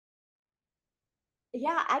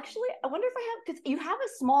Yeah, actually, I wonder if I have, because you have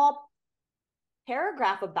a small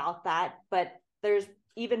paragraph about that, but there's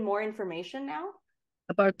even more information now.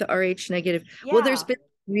 About the Rh negative. Well, there's Yeah. been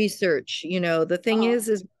research, the thing Uh-huh. is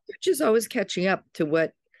research is always catching up to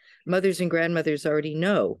what mothers and grandmothers already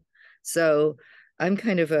know. So I'm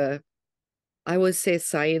kind of I always say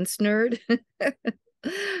science nerd.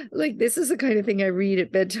 Like this is the kind of thing I read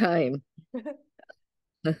at bedtime.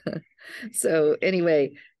 So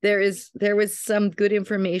anyway, there was some good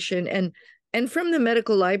information and from the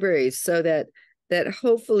medical libraries so that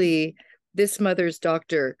hopefully this mother's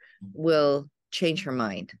doctor will change her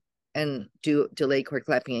mind and do delayed cord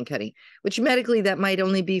clapping and cutting, which medically that might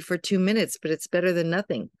only be for 2 minutes, but it's better than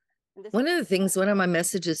nothing. And this, One of the things, one of my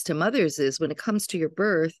messages to mothers is when it comes to your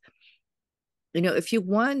birth, if you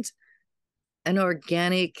want an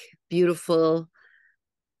organic, beautiful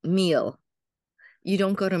meal, you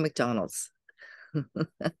don't go to McDonald's.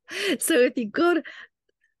 So if you go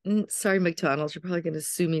to, sorry, McDonald's, you're probably going to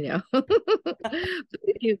sue me now.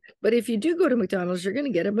 But if you do go to McDonald's, you're going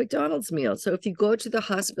to get a McDonald's meal. So if you go to the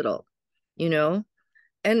hospital, you know,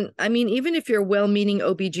 and I mean, even if you're a well-meaning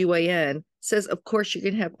OBGYN says, of course, you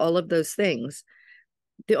can have all of those things.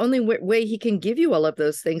 The only way he can give you all of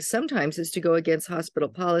those things sometimes is to go against hospital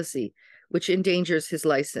policy, which endangers his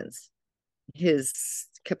license, his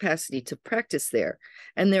capacity to practice there.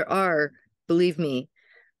 And there are, believe me,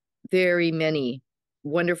 very many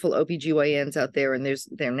wonderful OBGYNs out there, and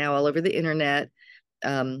they're now all over the internet,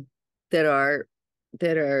 um, that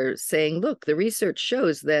are saying, look, the research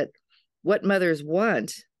shows that what mothers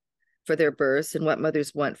want for their births and what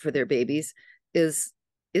mothers want for their babies is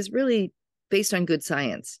really based on good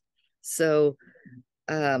science. So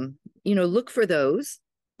look for those,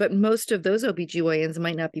 but most of those OBGYNs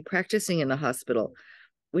might not be practicing in the hospital,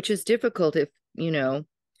 which is difficult if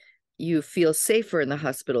you feel safer in the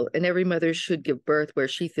hospital, and every mother should give birth where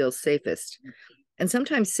she feels safest. And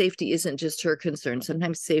sometimes safety isn't just her concern.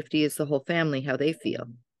 Sometimes safety is the whole family, how they feel.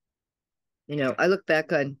 I look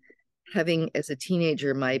back on having as a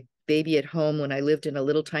teenager my baby at home when I lived in a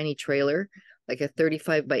little tiny trailer, like a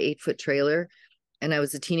 35 by 8 foot trailer. And I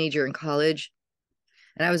was a teenager in college.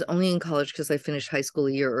 And I was only in college because I finished high school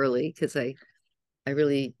a year early because I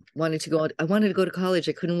really wanted to go. I wanted to go to college.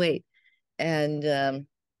 I couldn't wait. And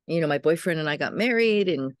my boyfriend and I got married,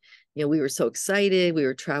 and we were so excited. We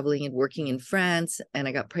were traveling and working in France, and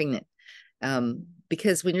I got pregnant.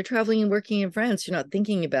 Because when you're traveling and working in France, you're not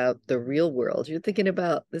thinking about the real world. You're thinking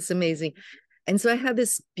about this amazing. And so I had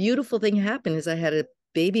this beautiful thing happen is I had a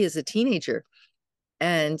baby as a teenager,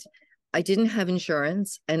 and I didn't have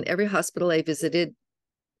insurance, and every hospital I visited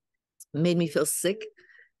made me feel sick.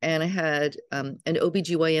 And I had an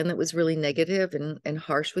OBGYN that was really negative and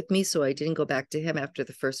harsh with me. So I didn't go back to him after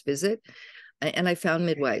the first visit. And I found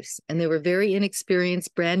midwives, and they were very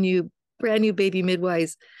inexperienced, brand new baby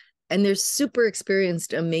midwives. And they're super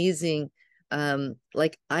experienced, amazing,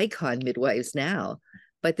 like icon midwives now.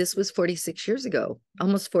 But this was 46 years ago,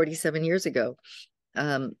 almost 47 years ago,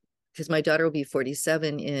 because my daughter will be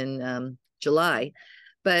 47 in July.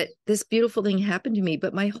 But this beautiful thing happened to me.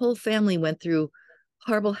 But my whole family went through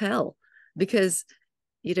horrible hell because,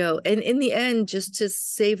 and in the end, just to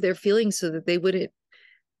save their feelings so that they wouldn't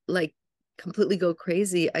like completely go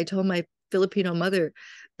crazy, I told my Filipino mother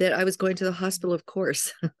that I was going to the hospital, of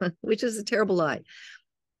course, which is a terrible lie.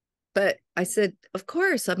 But I said, of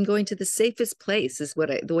course, I'm going to the safest place, is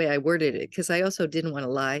the way I worded it, because I also didn't want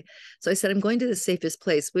to lie. So I said, I'm going to the safest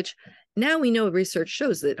place, which now we know research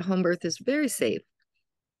shows that home birth is very safe.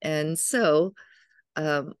 And so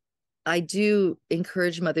I do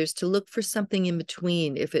encourage mothers to look for something in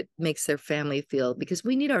between if it makes their family feel, because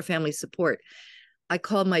we need our family support. I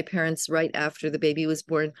called my parents right after the baby was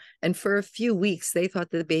born, and for a few weeks, they thought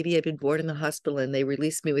that the baby had been born in the hospital, and they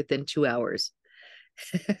released me within 2 hours.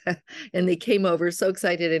 And they came over so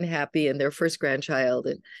excited and happy, and their first grandchild.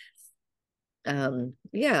 And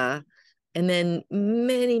yeah. And then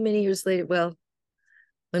many, many years later, well,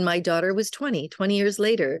 when my daughter was 20 years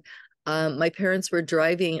later, my parents were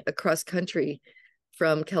driving across country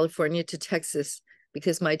from California to Texas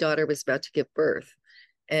because my daughter was about to give birth.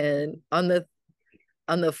 And on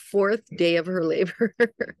the fourth day of her labor,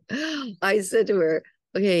 I said to her,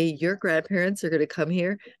 okay, your grandparents are going to come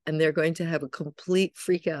here and they're going to have a complete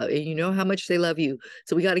freak out. And you know how much they love you.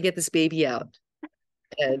 So we got to get this baby out.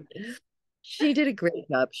 And she did a great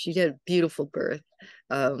job. She did a beautiful birth.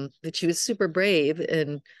 But she was super brave.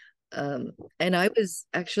 And I was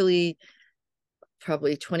actually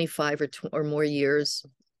probably 25 or more years,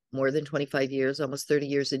 more than 25 years, almost 30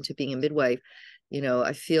 years into being a midwife.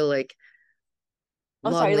 I feel like Oh,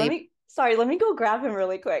 long labor. sorry, let me go grab him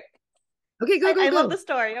really quick. Okay, go, I go, love go. the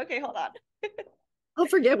story. Okay, hold on. I'll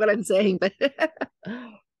forget what I'm saying, but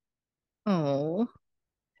oh,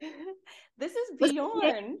 This is what's his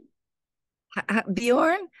name? Bjorn.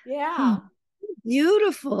 Bjorn? Oh, Yeah.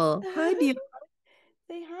 beautiful. Hi, Bjorn.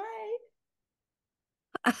 Say hi.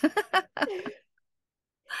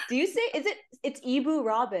 Do you say, it's Ibu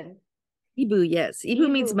Robin? Ibu, yes. Ibu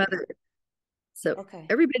means Ibu. mother. So Okay.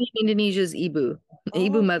 everybody in Indonesia is Ibu. Oh,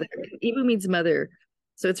 Ibu mother. okay. Ibu means mother.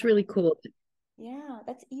 So it's really Oh, cool. yeah,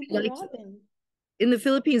 that's Ibu Like Robin. in the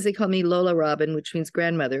Philippines, they call me Lola Robin, which means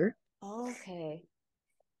grandmother. Okay.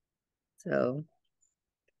 So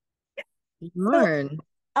So, Bjorn.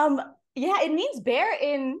 yeah, it means bear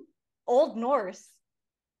in Old Norse.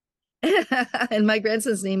 And my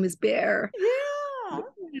grandson's name is Bear. Yeah.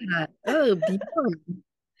 Yeah. Oh, Bjorn.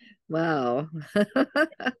 Wow.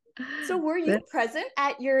 So were you That present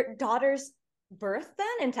at your daughter's birth then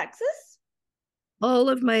in Texas? all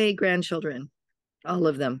of my grandchildren, all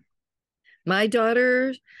of them. My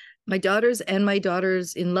daughter, my daughters and my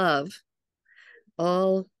daughters in love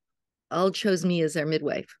all all chose me as their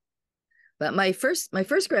midwife. But my first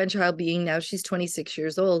grandchild being now she's 26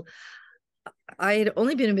 years old, I had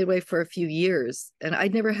only been a midwife for a few years and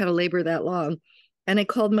I'd never had a labor that long. And I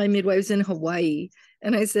called my midwives in Hawaii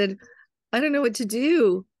and I said, I don't know what to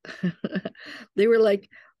do. They were like,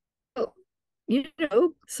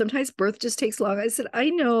 oh, sometimes birth just takes long. I said, I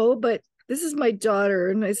know, but this is my daughter.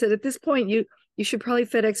 And I said, at this point, you should probably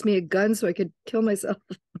FedEx me a gun so I could kill myself.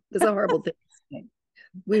 It's a horrible thing.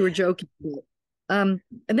 We were joking. Um,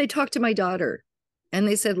 and they talked to my daughter and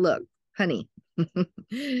they said, look, honey,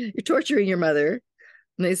 you're torturing your mother.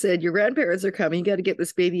 And they said, your grandparents are coming. You got to get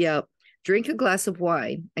this baby out. Drink a glass of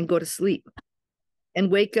wine and go to sleep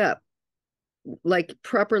and wake up like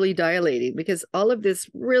properly dilating because all of this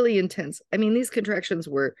really intense. I mean, these contractions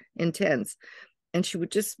were intense and she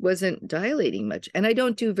just wasn't dilating much. And I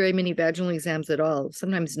don't do very many vaginal exams at all,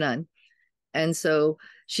 sometimes none. And so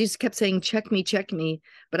she kept saying, check me, check me.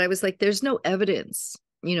 But I was like, there's no evidence,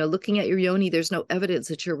 looking at your yoni, there's no evidence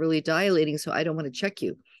that you're really dilating. So I don't want to check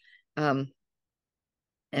you.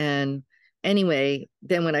 And anyway,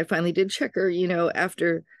 then when I finally did check her,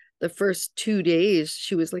 after the first 2 days,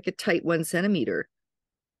 she was like a tight 1 centimeter.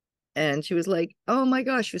 And she was like, oh my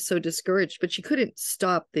gosh, she was so discouraged, but she couldn't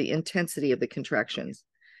stop the intensity of the contractions.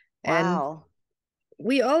 And Wow.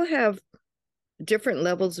 we all have different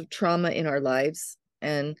levels of trauma in our lives.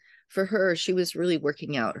 And for her, she was really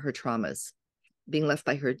working out her traumas, being left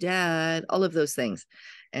by her dad, all of those things,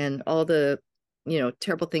 and all the,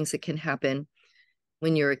 terrible things that can happen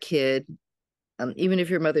when you're a kid. Even if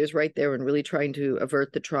your mother's right there and really trying to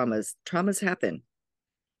avert the traumas happen.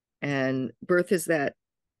 And birth is that.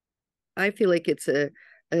 I feel like it's an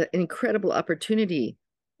incredible opportunity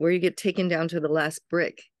where you get taken down to the last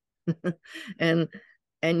brick. and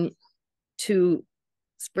and to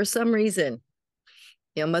for some reason,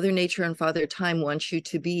 Mother Nature and Father Time wants you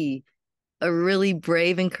to be a really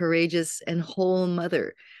brave and courageous and whole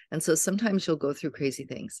mother. And so sometimes you'll go through crazy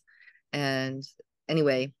things. And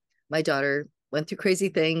anyway, my daughter went through crazy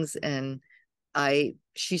things and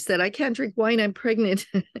she said, I can't drink wine, I'm pregnant.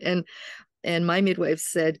 and my midwife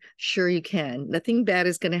said, sure you can. Nothing bad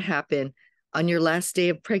is going to happen on your last day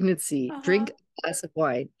of pregnancy. Uh-huh. Drink a glass of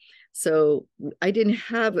wine. So we didn't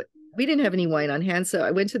have any wine on hand. So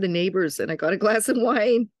I went to the neighbors and I got a glass of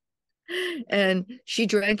wine and she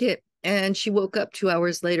drank it and she woke up 2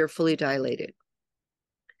 hours later, fully dilated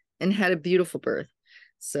and had a beautiful birth.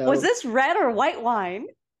 Was So, this red or white wine?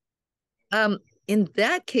 in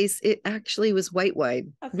that case, it actually was white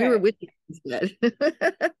wine. We were Okay. with instead.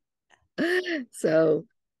 So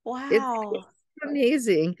it's Wow.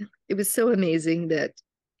 amazing. It was so amazing that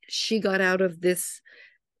she got out of this.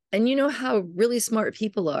 And you know how really smart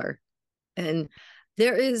people are. And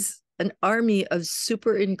there is an army of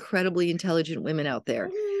super incredibly intelligent women out there.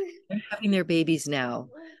 They're having their babies now.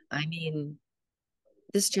 I mean,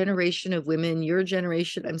 this generation of women, your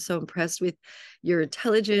generation, I'm so impressed with your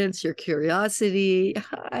intelligence, your curiosity,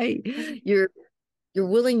 your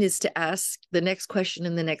willingness to ask the next question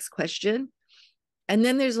and the next question. And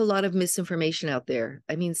then there's a lot of misinformation out there.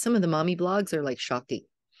 I mean, some of the mommy blogs are like shocking.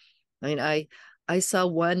 I mean, I saw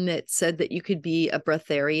one that said that you could be a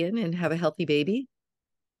breatharian and have a healthy baby.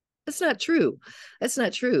 That's not true. That's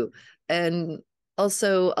not true. And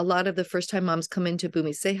also, a lot of the first time moms come into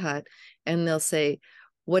Bumi Sehat and they'll say,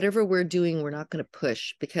 whatever we're doing, we're not going to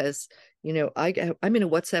push because, I'm in a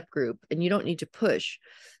WhatsApp group and you don't need to push.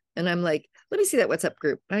 And I'm like, let me see that WhatsApp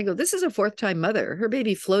group. And I go, this is a fourth time mother. Her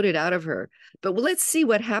baby floated out of her, but let's see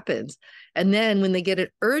what happens. And then when they get an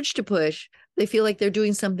urge to push, they feel like they're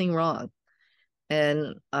doing something wrong.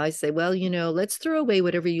 And I say, well, let's throw away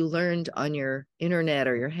whatever you learned on your internet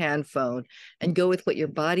or your hand phone and go with what your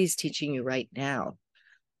body's teaching you right now.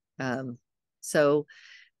 So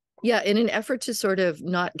yeah, in an effort to sort of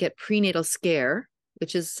not get prenatal scare,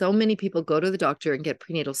 which is so many people go to the doctor and get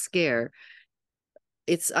prenatal scare,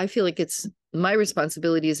 I feel like it's my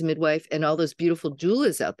responsibility as a midwife and all those beautiful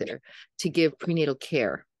doulas out there to give prenatal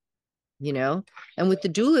care, and with the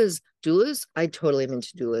doulas, I totally am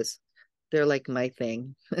into doulas. They're like my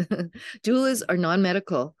thing. Doulas are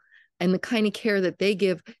non-medical, and the kind of care that they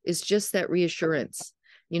give is just that reassurance.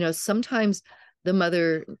 Sometimes the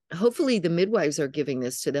mother, hopefully the midwives are giving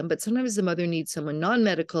this to them, but sometimes the mother needs someone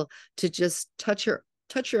non-medical to just touch her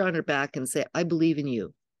on her back and say, I believe in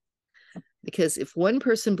you. Because if one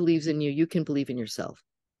person believes in you, you can believe in yourself.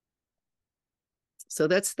 So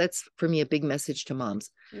that's for me a big message to moms.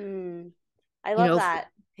 I love that.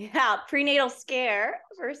 Yeah, prenatal scare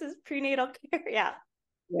versus prenatal care. Yeah.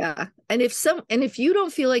 Yeah. And if you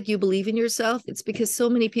don't feel like you believe in yourself, it's because so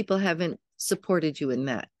many people haven't supported you in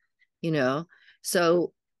that,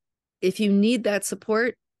 So if you need that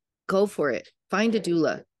support, go for it. Find a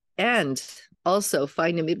doula, and also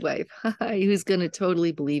find a midwife who's going to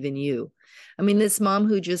totally believe in you. I mean, this mom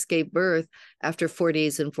who just gave birth after 4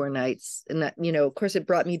 days and 4 nights, and that, of course, it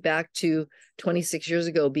brought me back to 26 years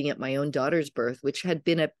ago being at my own daughter's birth, which had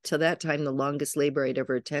been up to that time the longest labor I'd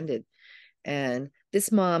ever attended. And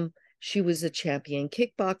this mom, she was a champion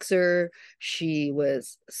kickboxer. She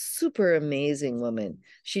was a super amazing woman.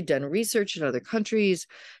 She'd done research in other countries.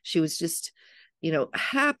 She was just,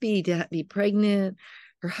 happy to be pregnant.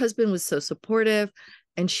 Her husband was so supportive,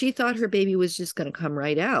 and she thought her baby was just going to come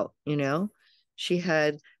right out.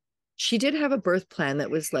 She did have a birth plan that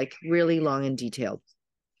was like really long and detailed.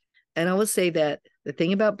 And I will say that the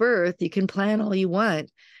thing about birth, you can plan all you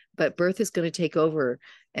want, but birth is going to take over.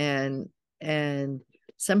 And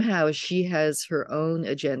somehow she has her own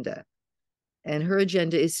agenda, and her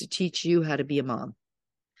agenda is to teach you how to be a mom.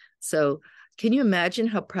 So can you imagine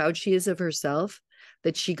how proud she is of herself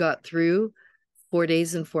that she got through 4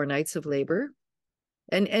 days and 4 nights of labor?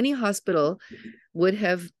 And any hospital would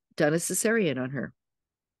have done a cesarean on her.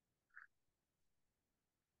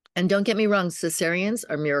 And don't get me wrong, cesareans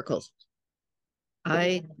are miracles.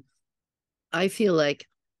 I feel like,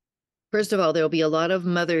 first of all, there'll be a lot of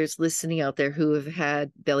mothers listening out there who have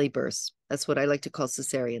had belly births. That's what I like to call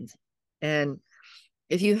cesareans. And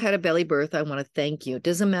if you had a belly birth, I want to thank you. It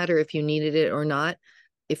doesn't matter if you needed it or not.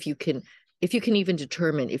 If you can even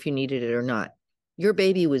determine if you needed it or not, your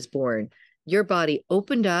baby was born. Your body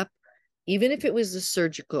opened up, even if it was a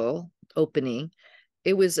surgical opening.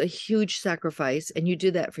 It was a huge sacrifice, and you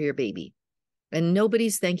did that for your baby. And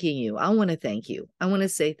nobody's thanking you. I want to thank you. I want to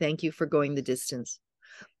say thank you for going the distance.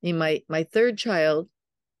 In my third child,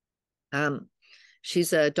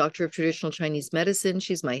 she's a doctor of traditional Chinese medicine.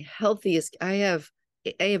 She's my healthiest. I have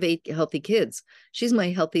 8 healthy kids. She's my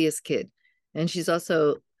healthiest kid. And she's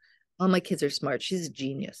also, all my kids are smart. She's a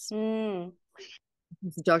genius.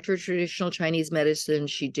 She's a doctor of traditional Chinese medicine.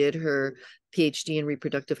 She did her PhD in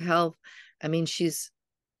reproductive health. I mean, she's,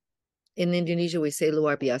 in Indonesia, we say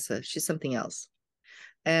luar biasa. She's something else.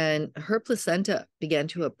 And her placenta began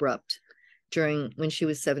to erupt when she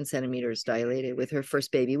was 7 centimeters dilated with her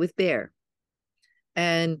first baby, with Bear.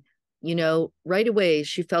 And, right away,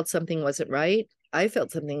 she felt something wasn't right. I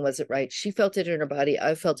felt something wasn't right. She felt it in her body.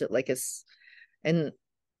 I felt it and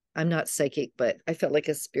I'm not psychic, but I felt like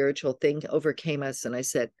a spiritual thing overcame us. And I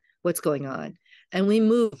said, what's going on? And we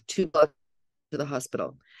moved 2 blocks to the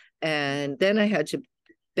hospital. And then I had to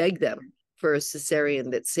beg them for a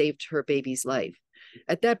cesarean that saved her baby's life.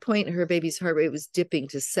 At that point, her baby's heart rate was dipping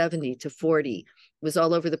to 70 to 40. It was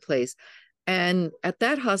all over the place. And at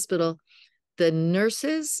that hospital, the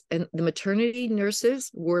nurses and the maternity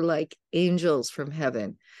nurses were like angels from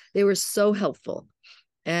heaven. They were so helpful.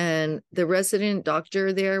 And the resident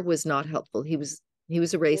doctor there was not helpful. He was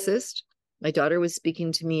a racist. My daughter was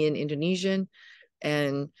speaking to me in Indonesian.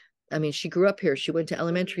 And I mean, she grew up here. She went to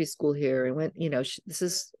elementary school here and this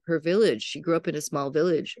is her village. She grew up in a small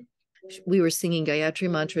village. We were singing Gayatri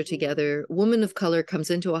Mantra together. A woman of color comes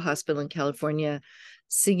into a hospital in California,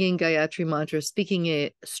 singing Gayatri Mantra, speaking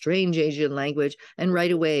a strange Asian language. And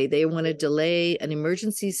right away, they want to delay an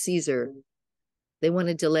emergency Caesar. They want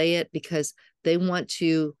to delay it because they want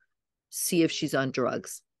to see if she's on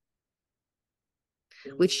drugs,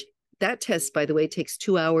 which that test, by the way, takes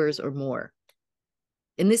 2 hours or more.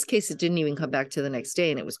 In this case, it didn't even come back to the next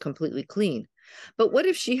day and it was completely clean. But what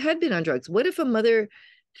if she had been on drugs? What if a mother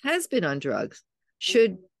has been on drugs?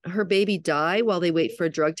 Should her baby die while they wait for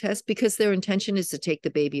a drug test? Because their intention is to take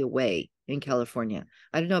the baby away in California.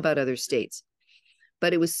 I don't know about other states.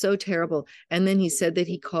 but it was so terrible. And then he said that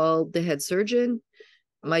he called the head surgeon.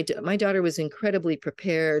 My daughter was incredibly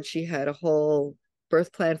prepared. She had a whole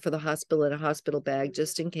birth plan for the hospital in a hospital bag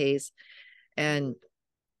just in case. And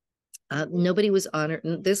nobody was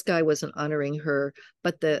honoring, this guy wasn't honoring her,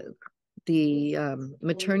 but the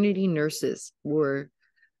maternity nurses were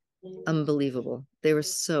unbelievable. They were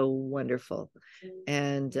so wonderful.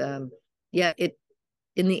 And yeah,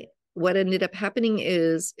 what ended up happening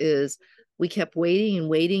is we kept waiting and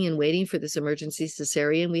waiting and waiting for this emergency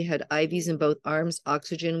cesarean. We had IVs in both arms,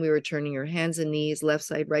 oxygen. We were turning her hands and knees, left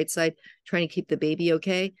side, right side, trying to keep the baby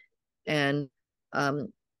okay. And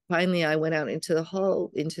finally, I went out into the hall,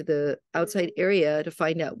 into the outside area to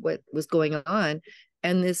find out what was going on.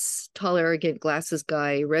 And this tall, arrogant glasses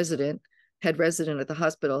guy, head resident at the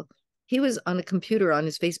hospital, he was on a computer on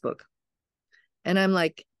his Facebook. And I'm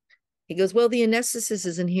like, he goes, well, the anesthetist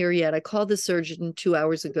isn't here yet. I called the surgeon 2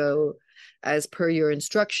 hours ago as per your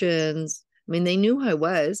instructions. I mean, they knew who I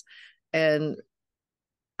was. And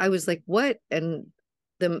I was like, what? And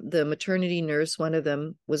the maternity nurse, one of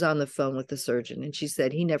them, was on the phone with the surgeon. And she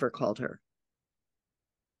said he never called her.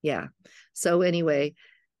 Yeah. So anyway,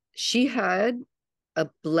 she had a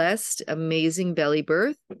blessed, amazing belly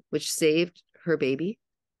birth, which saved her baby.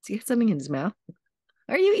 Does he have something in his mouth?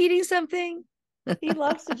 Are you eating something? He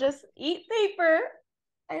loves to just eat paper.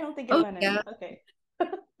 I don't think it went in. Okay.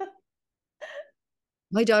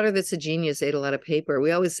 My daughter, that's a genius, ate a lot of paper.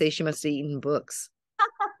 We always say she must have eaten books.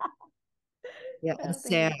 Yeah, and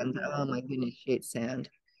sand. Oh my goodness, she ate sand.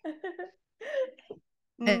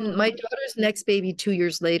 And my daughter's next baby 2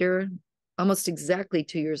 years later, almost exactly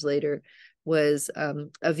 2 years later, was a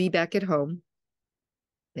VBAC at home.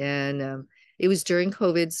 And it was during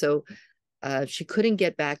COVID, so she couldn't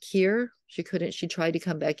get back here. She tried to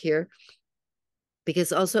come back here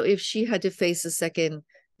because also if she had to face a second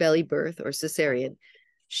belly birth or cesarean,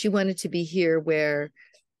 she wanted to be here where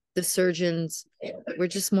the surgeons were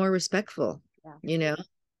just more respectful,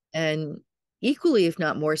 and equally, if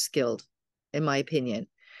not more skilled, in my opinion.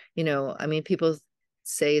 I mean, people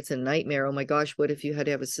say it's a nightmare. Oh my gosh, what if you had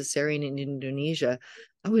to have a cesarean in Indonesia?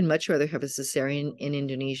 I would much rather have a cesarean in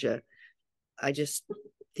Indonesia. I just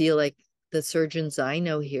feel like the surgeons I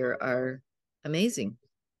know here are amazing.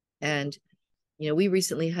 And, we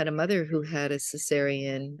recently had a mother who had a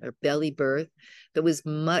cesarean or belly birth that was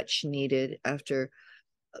much needed after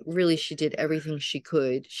really she did everything she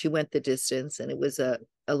could. She went the distance and it was a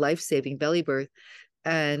life-saving belly birth.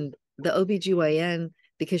 And the OBGYN,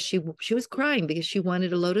 because she was crying because she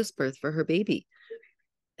wanted a Lotus birth for her baby.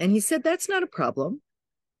 And he said, that's not a problem.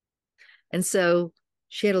 And so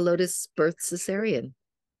she had a Lotus birth cesarean.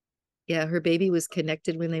 Yeah, her baby was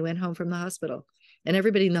connected when they went home from the hospital. And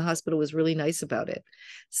everybody in the hospital was really nice about it.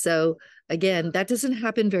 So again, that doesn't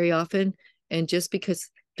happen very often. And just because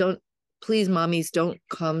please, mommies, don't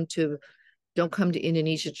come to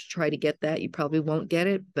Indonesia to try to get that. You probably won't get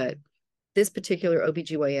it. But this particular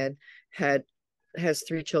OBGYN has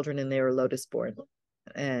 3 children and they were Lotus born.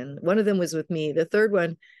 And one of them was with me. The third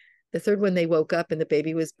one, they woke up and the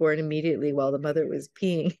baby was born immediately while the mother was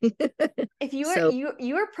peeing. If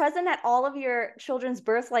you were present at all of your children's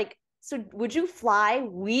births, so would you fly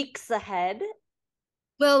weeks ahead?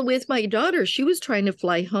 Well, with my daughter, she was trying to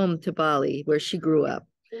fly home to Bali, where she grew up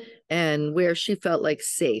and where she felt like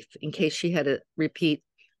safe in case she had a repeat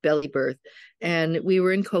belly birth. And we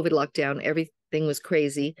were in COVID lockdown. Everything was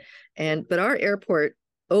crazy. But our airport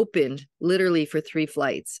opened literally for 3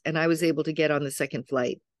 flights. And I was able to get on the second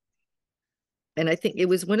flight. And I think it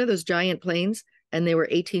was one of those giant planes and there were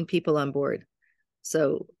 18 people on board.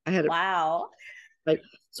 So I had wow.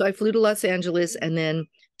 So I flew to Los Angeles and then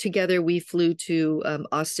together we flew to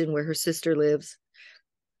Austin where her sister lives.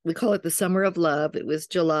 We call it the Summer of Love. It was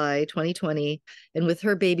July 2020. And with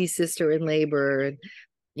her baby sister in labor, and,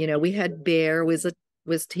 we had Bear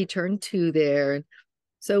he turned 2 there.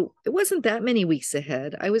 So it wasn't that many weeks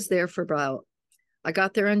ahead. I was there I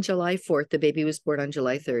got there on July 4th. The baby was born on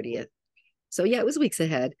July 30th. So yeah, it was weeks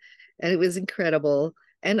ahead and it was incredible.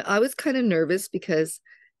 And I was kind of nervous because,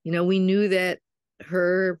 we knew that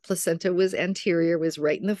her placenta was anterior, was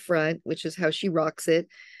right in the front, which is how she rocks it.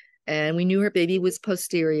 And we knew her baby was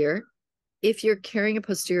posterior. If you're carrying a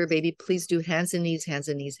posterior baby, please do hands and knees, hands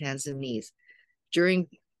and knees, hands and knees during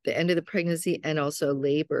the end of the pregnancy and also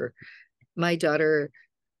labor. My daughter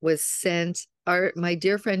was sent, my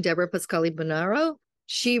dear friend, Deborah Pascali Bonaro,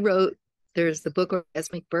 she wrote, there's the book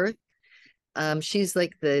Orgasmic Birth. She's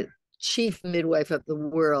like the chief midwife of the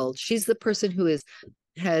world. She's the person who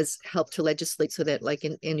has helped to legislate so that like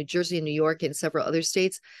in New Jersey and New York and several other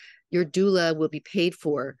states, your doula will be paid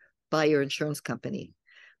for by your insurance company.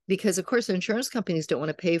 because of course insurance companies don't want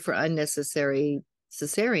to pay for unnecessary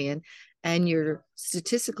cesarean, and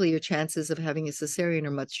statistically your chances of having a cesarean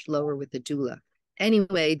are much lower with the doula.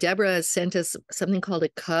 Anyway, Deborah sent us something called a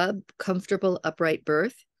cub, comfortable upright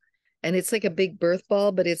birth. And it's like a big birth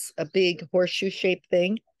ball, but it's a big horseshoe shaped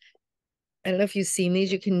thing. I don't know if you've seen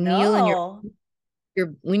these. You can kneel and No.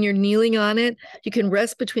 when you're kneeling on it, you can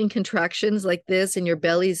rest between contractions like this, and your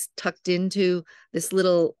belly's tucked into this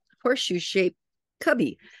little horseshoe shaped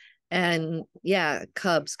cubby. And yeah,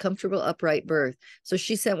 cubs, comfortable upright birth. So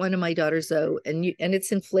she sent one to my daughters though, and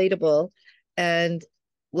it's inflatable. And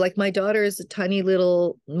like my daughter is a tiny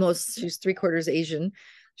little, she's 3/4 Asian.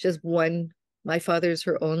 She has one, my father's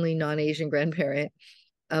her only non-Asian grandparent.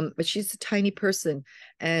 But she's a tiny person.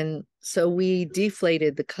 And so we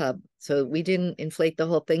deflated the cub. So we didn't inflate the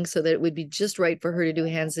whole thing so that it would be just right for her to do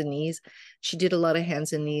hands and knees. She did a lot of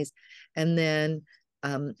hands and knees. And then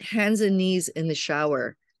hands and knees in the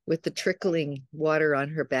shower with the trickling water on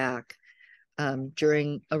her back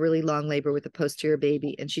during a really long labor with a posterior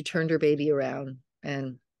baby. And she turned her baby around,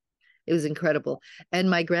 and it was incredible. And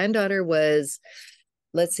my granddaughter was,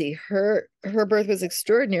 let's see, her birth was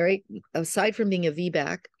extraordinary. Aside from being a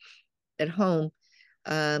VBAC at home,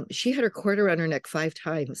 she had her cord around her neck 5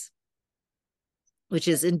 times, which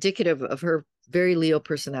is indicative of her very Leo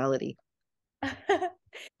personality.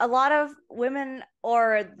 A lot of women,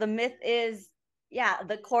 or the myth is, yeah,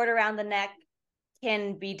 the cord around the neck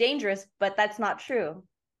can be dangerous, but that's not true,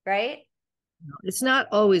 right? No, it's not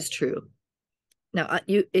always true. Now,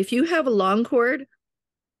 if you have a long cord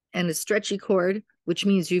and a stretchy cord, which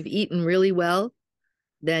means you've eaten really well,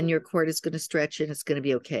 then your cord is going to stretch and it's going to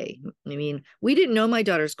be okay. I mean, we didn't know my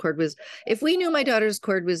daughter's cord was, if we knew my daughter's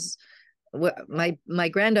cord was, my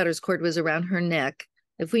granddaughter's cord was around her neck,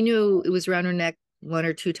 if we knew it was around her neck 1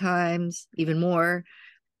 or 2 times, even more,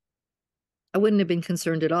 I wouldn't have been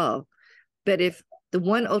concerned at all. But if the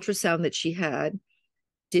one ultrasound that she had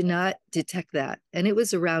did not detect that, and it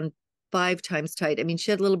was around 5 times tight. I mean,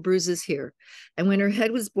 she had little bruises here. And when her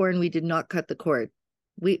head was born, we did not cut the cord.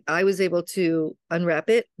 I was able to unwrap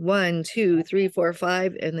it 1, 2, 3, 4,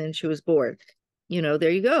 5, and then she was born. There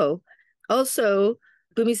you go. Also,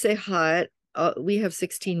 Bumi Sehat, we have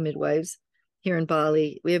 16 midwives here in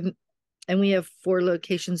Bali. We have 4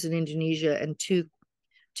 locations in Indonesia and two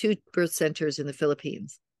birth centers in the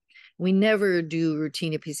Philippines. We never do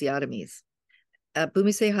routine episiotomies. At Bumi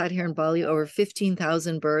Sehat here in Bali, over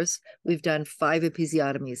 15,000 births. We've done 5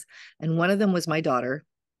 episiotomies, and one of them was my daughter.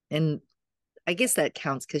 And I guess that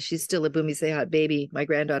counts because she's still a Bumi Sehat baby. My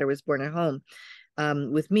granddaughter was born at home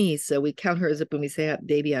with me, so we count her as a Bumi Sehat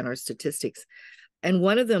baby on our statistics. And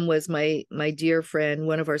one of them was my dear friend,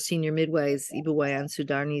 one of our senior midwives, Ibu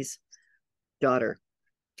Sudarni's daughter.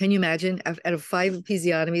 Can you imagine? Out of 5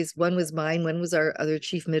 episiotomies, one was mine, one was our other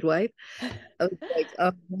chief midwife. I was like,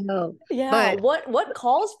 oh no. Yeah. But what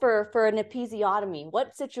calls for an episiotomy?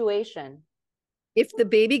 What situation? If the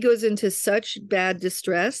baby goes into such bad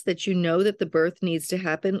distress that you know that the birth needs to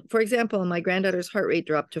happen. For example, my granddaughter's heart rate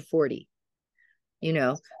dropped to 40.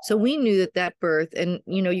 So we knew that birth, and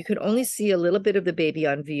you could only see a little bit of the baby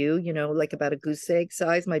on view, like about a goose egg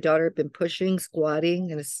size. My daughter had been pushing,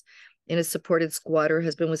 squatting, and in a supported squat. Her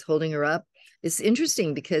husband was holding her up. It's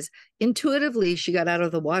interesting because intuitively she got out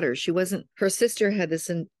of the water. Her sister had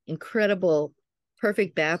this incredible,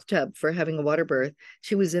 perfect bathtub for having a water birth.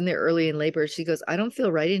 She was in there early in labor. She goes, I don't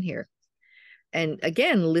feel right in here. And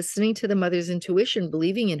again, listening to the mother's intuition,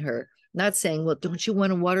 believing in her, not saying, well, don't you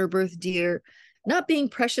want a water birth, dear? Not being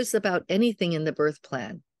precious about anything in the birth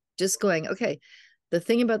plan. Just going, okay, the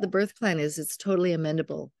thing about the birth plan is it's totally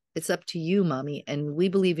amendable. It's up to you, mommy. And we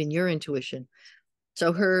believe in your intuition.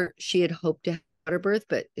 So she had hoped to have water birth,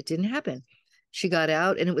 but it didn't happen. She got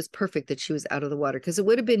out, and it was perfect that she was out of the water, because it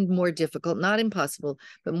would have been more difficult, not impossible,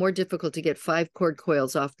 but more difficult to get 5 cord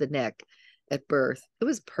coils off the neck at birth. It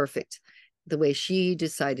was perfect the way she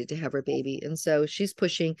decided to have her baby. And so she's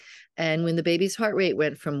pushing. And when the baby's heart rate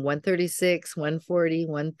went from 136, 140,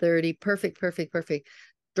 130, perfect,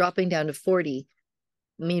 dropping down to 40.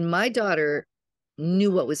 I mean, my daughter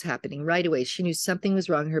knew what was happening right away. She knew something was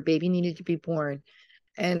wrong. Her baby needed to be born.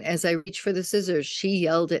 And as I reached for the scissors, she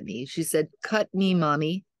yelled at me. She said, cut me,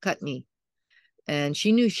 mommy, cut me. And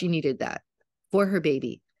she knew she needed that for her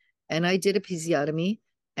baby. And I did episiotomy,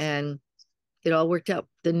 and it all worked out.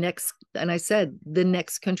 And I said, the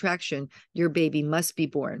next contraction, your baby must be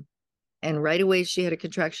born. And right away she had a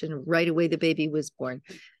contraction. Right away the baby was born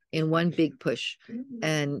in one big push.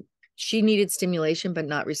 And she needed stimulation, but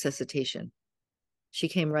not resuscitation. She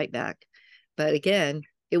came right back. But again,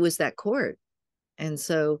 it was that cord. And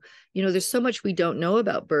so, there's so much we don't know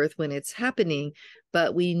about birth when it's happening,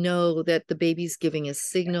 but we know that the baby's giving us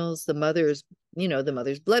signals, the mother's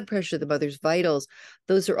blood pressure, the mother's vitals.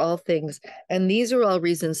 Those are all things. And these are all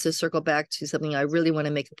reasons to circle back to something I really want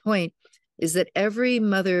to make a point, is that every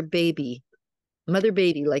mother baby,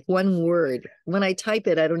 like one word, when I type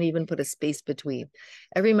it, I don't even put a space between.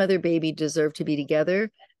 Every mother baby deserves to be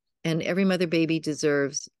together. And every mother baby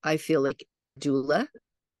deserves, I feel like, doula.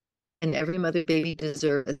 And every mother baby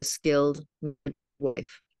deserves a skilled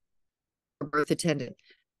midwife or birth attendant.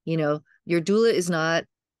 Your doula is not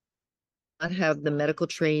have the medical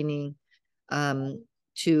training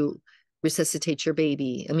to resuscitate your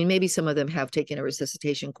baby. I mean, maybe some of them have taken a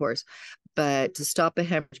resuscitation course, but to stop a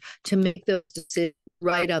hemorrhage, to make those decisions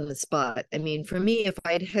right on the spot. I mean, for me, if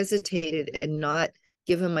I'd hesitated and not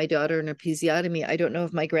given my daughter an episiotomy, I don't know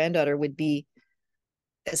if my granddaughter would be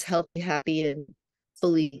as healthy, happy, and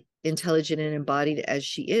fully intelligent and embodied as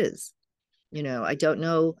she is. I don't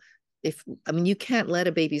know you can't let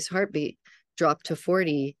a baby's heartbeat drop to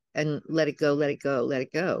 40 and let it go, let it go, let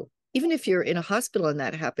it go. Even if you're in a hospital and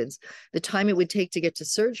that happens, the time it would take to get to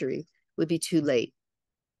surgery would be too late.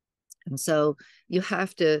 And so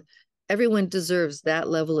everyone deserves that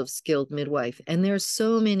level of skilled midwife. And there's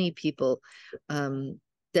so many people that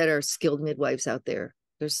are skilled midwives out there.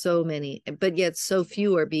 There's so many, but yet so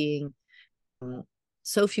few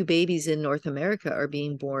babies in North America are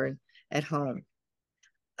being born at home.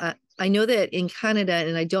 I know that in Canada,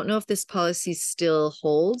 and I don't know if this policy still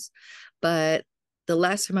holds, but the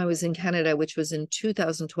last time I was in Canada, which was in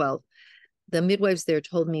 2012, the midwives there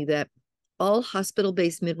told me that all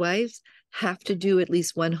hospital-based midwives have to do at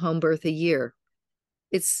least one home birth a year.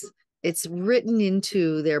 It's written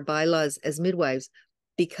into their bylaws as midwives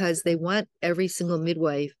because they want every single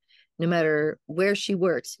midwife, no matter where she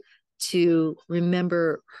works, to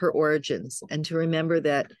remember her origins and to remember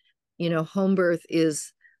that, home birth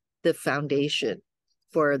is the foundation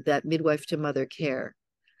for that midwife to mother care.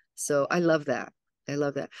 So I love that.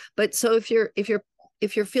 But so if you're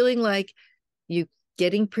feeling like you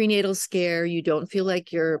getting prenatal scare, you don't feel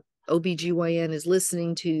like your OBGYN is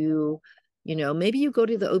listening to you, maybe you go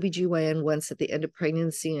to the OBGYN once at the end of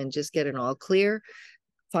pregnancy and just get an all clear.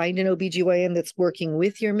 Find an OBGYN that's working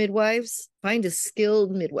with your midwives. Find a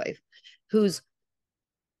skilled midwife who's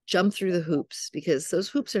jumped through the hoops, because those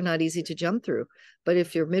hoops are not easy to jump through. But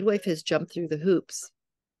if your midwife has jumped through the hoops,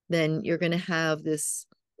 then you're going to have this,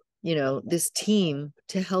 this team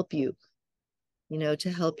to help you,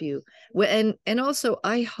 And also,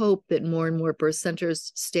 I hope that more and more birth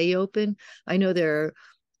centers stay open. I know there are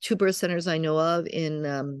 2 birth centers I know of in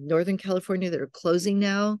Northern California that are closing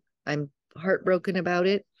now. I'm heartbroken about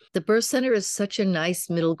it. The birth center is such a nice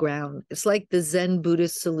middle ground. It's like the Zen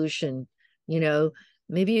Buddhist solution.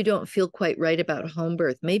 Maybe you don't feel quite right about home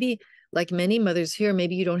birth. Maybe, like many mothers here,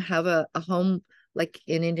 maybe you don't have a home. Like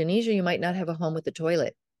in Indonesia, you might not have a home with a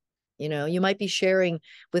toilet. You might be sharing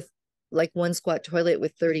with like one squat toilet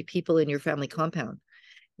with 30 people in your family compound.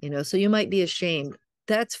 So you might be ashamed.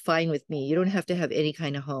 That's fine with me. You don't have to have any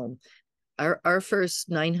kind of home. Our first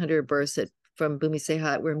 900 births from Bumi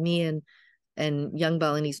Sehat were me and young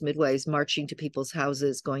Balinese midwives marching to people's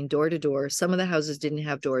houses, going door to door. Some of the houses didn't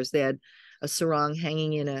have doors. They had a sarong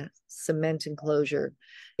hanging in a cement enclosure.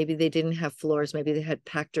 Maybe they didn't have floors. Maybe they had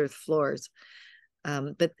packed earth floors.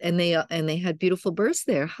 But they had beautiful births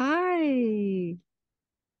there. Hi.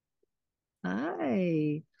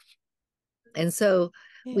 And so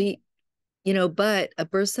but a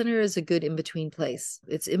birth center is a good in-between place.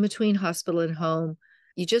 It's in between hospital and home.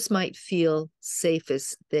 You just might feel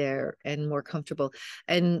safest there and more comfortable.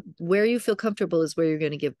 And where you feel comfortable is where you're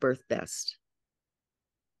going to give birth best.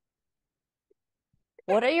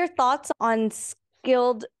 What are your thoughts on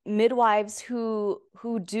skilled midwives who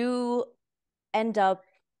do end up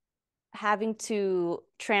having to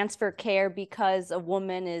transfer care because a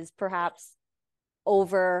woman is perhaps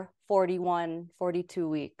over 41, 42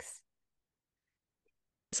 weeks?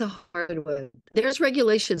 It's a hard one. There's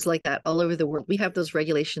regulations like that all over the world. We have those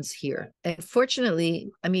regulations here. And fortunately,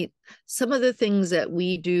 I mean, some of the things that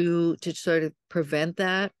we do to sort of prevent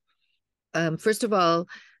that, first of all,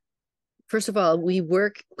 we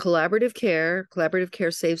work collaborative care. Collaborative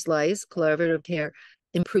care saves lives. Collaborative care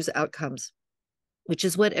improves outcomes, which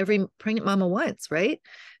is what every pregnant mama wants, right?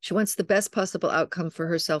 She wants the best possible outcome for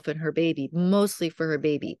herself and her baby, mostly for her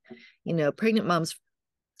baby. Pregnant moms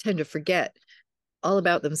tend to forget all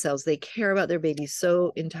about themselves. They care about their baby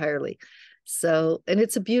so entirely. So, and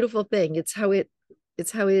it's a beautiful thing. It's sort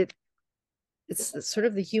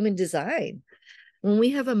of the human design. When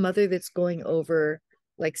we have a mother that's going over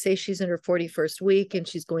like say she's in her 41st week and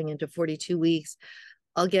she's going into 42 weeks,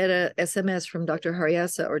 I'll get a SMS from Dr.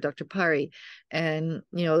 Haryasa or Dr. Pari, and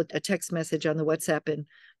a text message on the WhatsApp, and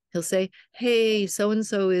he'll say, hey, so and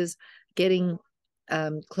so is getting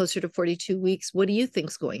closer to 42 weeks. What do you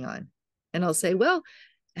think's going on? And I'll say, well,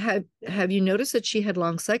 have you noticed that she had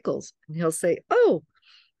long cycles? And he'll say, oh,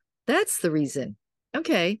 that's the reason.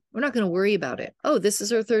 Okay, we're not going to worry about it. Oh, this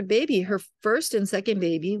is her third baby. Her first and second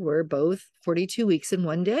baby were both 42 weeks in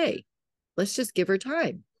one day. Let's just give her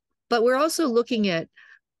time. But we're also looking at,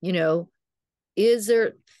 is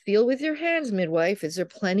there, feel with your hands, midwife, is there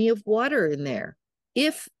plenty of water in there?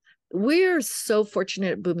 If we're so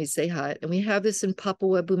fortunate at Bumi Sehat, and we have this in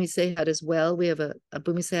Papua Bumi Sehat as well. We have a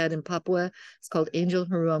Bumi Sehat in Papua. It's called Angel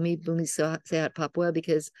Hiromi Bumi Sehat Papua,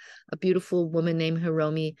 because a beautiful woman named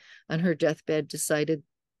Hiromi on her deathbed decided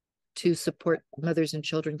to support mothers and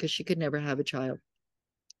children because she could never have a child.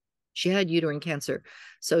 She had uterine cancer.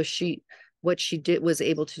 So what she was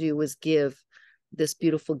able to do was give this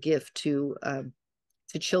beautiful gift to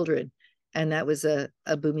children. And that was a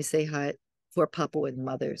Bumi Sehat for Papuan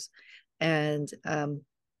mothers. And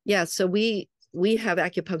so we have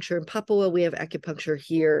acupuncture in Papua, we have acupuncture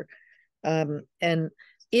here. And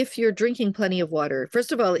if you're drinking plenty of water,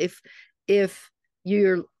 first of all, if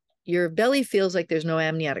your belly feels like there's no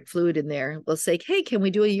amniotic fluid in there, we'll say, hey, can we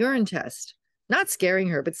do a urine test? Not scaring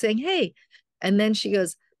her, but saying, hey. And then she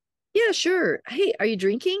goes, yeah, sure. Hey, are you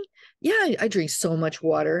drinking? Yeah, I drink so much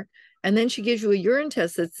water. And then she gives you a urine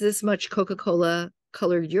test that's this much Coca-Cola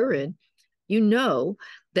colored urine. You know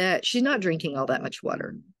that she's not drinking all that much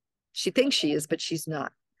water. She thinks she is, but she's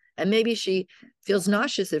not. And maybe she feels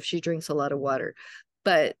nauseous if she drinks a lot of water.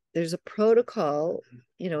 But there's a protocol,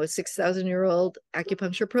 a 6,000-year-old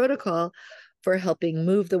acupuncture protocol for helping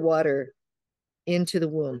move the water into the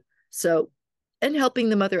womb. So, and helping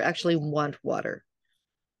the mother actually want water.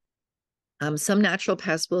 Some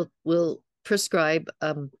naturopaths will prescribe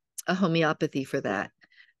a homeopathy for that.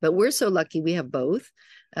 But we're so lucky we have both.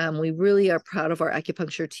 We really are proud of our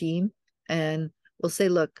acupuncture team. And we'll say,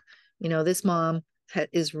 look, this mom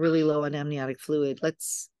is really low on amniotic fluid.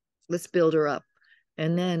 Let's build her up.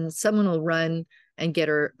 And then someone will run and get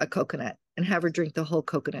her a coconut and have her drink the whole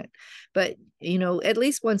coconut. But, at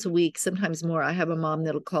least once a week, sometimes more, I have a mom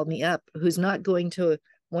that'll call me up who's not going to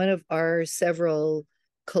one of our several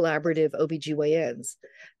collaborative OBGYNs.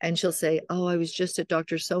 And she'll say, oh, I was just at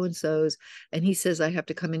Dr. So-and-so's, and he says I have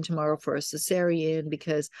to come in tomorrow for a cesarean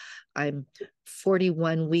because I'm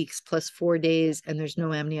 41 weeks plus 4 days and there's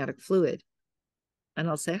no amniotic fluid. And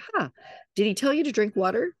I'll say, did he tell you to drink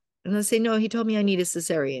water? And they'll say, no, he told me I need a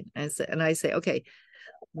cesarean. And I say, okay,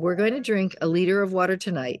 we're going to drink a liter of water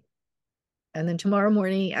tonight. And then tomorrow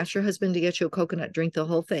morning, ask your husband to get you a coconut, drink the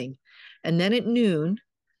whole thing. And then at noon,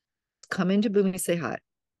 come into Bumi Sehat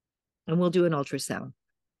and we'll do an ultrasound.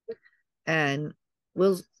 And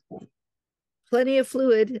we'll plenty of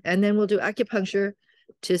fluid. And then we'll do acupuncture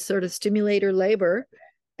to sort of stimulate her labor.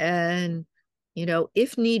 And,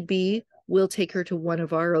 if need be, we'll take her to one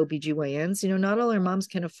of our OBGYNs. Not all our moms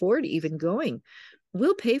can afford even going.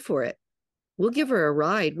 We'll pay for it. We'll give her a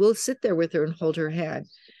ride. We'll sit there with her and hold her hand.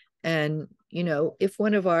 And, if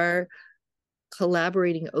one of our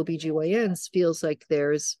collaborating OBGYNs feels like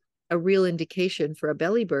there's a real indication for a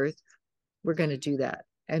belly birth, we're going to do that.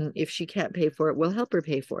 And if she can't pay for it, we'll help her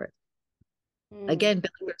pay for it. Again,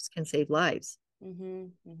 belly births can save lives.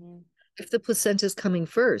 If the placenta is coming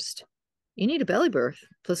first, you need a belly birth.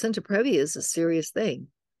 Placenta previa is a serious thing.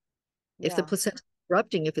 If the placenta is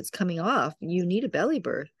erupting, if it's coming off, you need a belly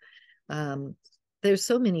birth. There's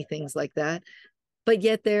so many things like that. But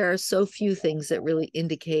yet there are so few things that really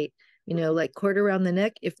indicate, like cord around the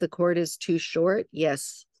neck. If the cord is too short,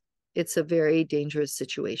 yes, it's a very dangerous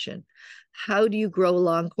situation. How do you grow a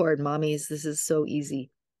long cord, mommies? This is so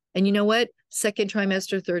easy. And you know what? Second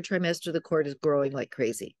trimester, third trimester, the cord is growing like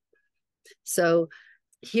crazy. So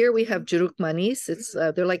here we have juruk manis.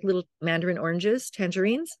 They're like little mandarin oranges,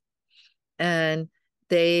 tangerines, and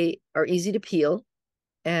they are easy to peel,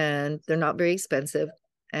 and they're not very expensive.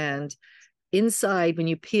 And inside, when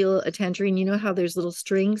you peel a tangerine, you know how there's little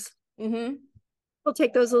strings? I'll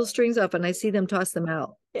take those little strings off, and I see them toss them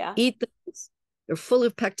out. Yeah. Eat those. They're full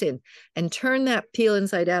of pectin, and turn that peel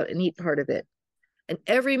inside out and eat part of it. And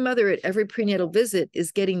every mother at every prenatal visit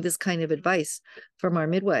is getting this kind of advice from our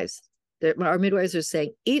midwives. Our midwives are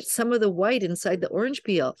saying, eat some of the white inside the orange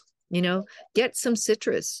peel, get some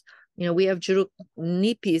citrus. We have juruk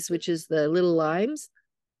nipis, which is the little limes.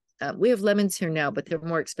 We have lemons here now, but they're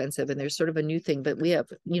more expensive and they're sort of a new thing. But we have,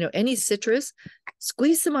 any citrus,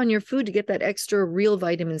 squeeze some on your food to get that extra real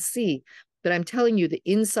vitamin C. But I'm telling you, the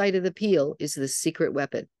inside of the peel is the secret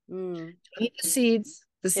weapon. Mm. Eat the seeds.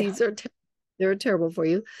 The Yeah. seeds are they're terrible for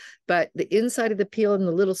you, but the inside of the peel and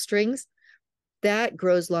the little strings, that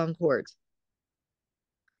grows long cords.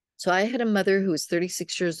 So I had a mother who was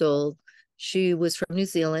 36 years old. She was from New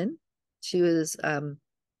Zealand. She was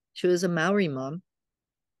a Maori mom.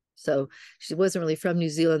 So she wasn't really from New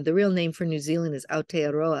Zealand. The real name for New Zealand is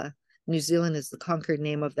Aotearoa. New Zealand is the conquered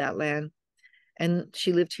name of that land. And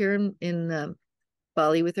she lived here in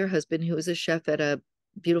Bali with her husband, who was a chef at a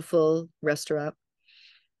beautiful restaurant.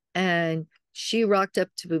 And she rocked up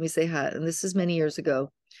to Bumi Sehat, and this is many years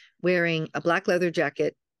ago, wearing a black leather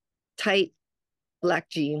jacket, tight black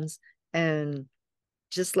jeans, and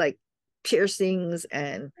just like piercings.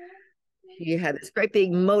 And she had this great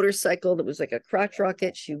big motorcycle that was like a crotch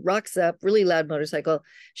rocket. She rocks up, really loud motorcycle.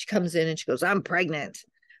 She comes in and she goes, "I'm pregnant."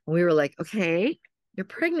 And we were like, "Okay, you're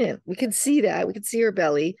pregnant." We could see that. We could see her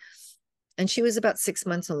belly. And she was about 6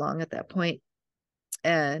 months along at that point.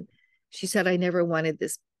 And she said, "I never wanted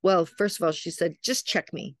this." Well, first of all, she said, "Just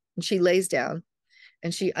check me." And she lays down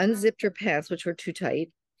and she unzipped her pants, which were too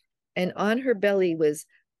tight. And on her belly was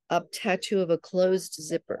a tattoo of a closed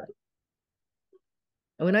zipper.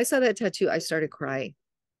 And when I saw that tattoo, I started crying.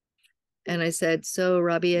 And I said, "So,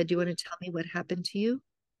 Rabia, do you want to tell me what happened to you?"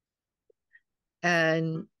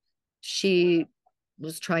 And she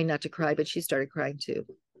was trying not to cry, but she started crying too.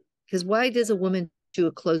 Because why does a woman do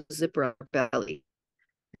a closed zipper on her belly?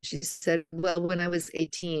 She said, "Well, when I was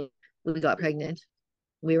 18, we got pregnant.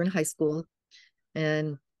 We were in high school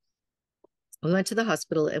and we went to the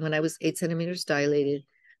hospital. And when I was 8 centimeters dilated,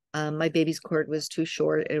 my baby's cord was too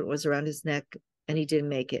short and it was around his neck and he didn't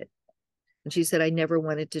make it." And she said, "I never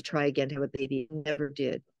wanted to try again to have a baby. Never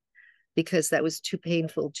did, because that was too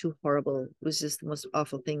painful, too horrible. It was just the most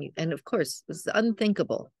awful thing. And of course, it was the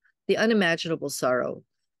unthinkable, the unimaginable sorrow,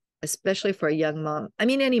 especially for a young mom. I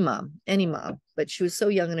mean, any mom, but she was so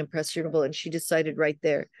young and impressionable. And she decided right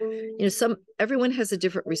there, everyone has a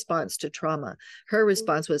different response to trauma. Her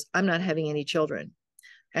response was, "I'm not having any children."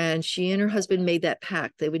 And she and her husband made that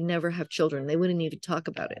pact. They would never have children. They wouldn't even talk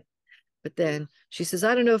about it. But then she says,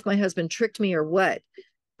 "I don't know if my husband tricked me or what,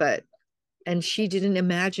 but," and she didn't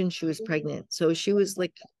imagine she was pregnant. So she was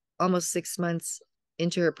like almost 6 months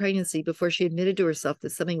into her pregnancy before she admitted to herself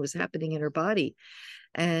that something was happening in her body.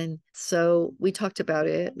 And so we talked about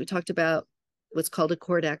it. We talked about what's called a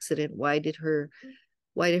cord accident. Why did her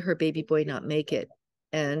baby boy not make it?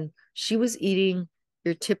 And she was eating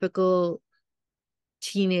your typical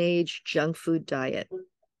teenage junk food diet.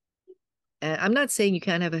 And I'm not saying you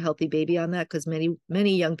can't have a healthy baby on that, because many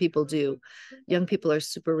young people do. Young people are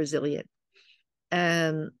super resilient.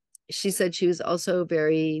 And she said she was also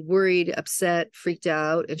very worried, upset, freaked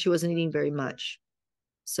out, and she wasn't eating very much.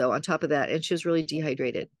 So on top of that, and she was really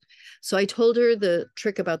dehydrated. So I told her the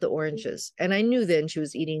trick about the oranges. And I knew then she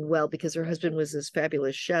was eating well, because her husband was this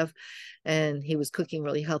fabulous chef and he was cooking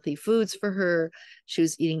really healthy foods for her. She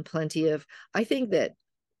was eating plenty of, I think that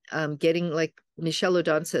getting, like Michelle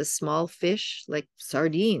O'Don says, small fish, like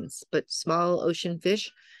sardines, but small ocean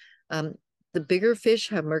fish. The bigger fish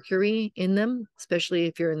have mercury in them, especially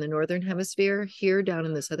if you're in the northern hemisphere. Here down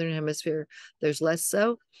in the southern hemisphere, there's less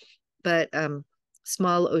so. But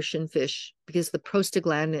small ocean fish, because the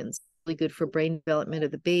prostaglandins really good for brain development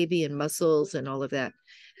of the baby and muscles and all of that.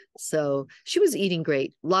 So she was eating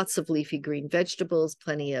great, lots of leafy green vegetables,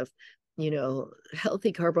 plenty of,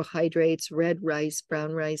 healthy carbohydrates, red rice,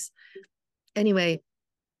 brown rice. Anyway,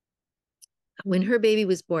 when her baby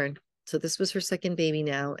was born, so this was her second baby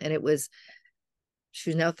now, and she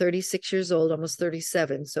was now 36 years old, almost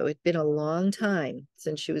 37. So it'd been a long time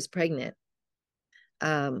since she was pregnant,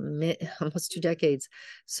 almost 2 decades.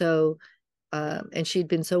 So, and she'd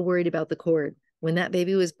been so worried about the cord. When that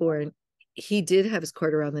baby was born, he did have his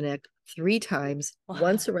cord around the neck 3 times,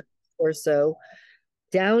 once around the torso,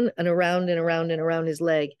 down and around and around and around his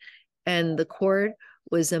leg. And the cord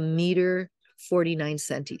was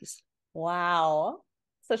 1.49 meters. Wow.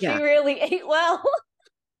 So she Yeah. really ate well.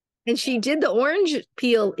 And she did the orange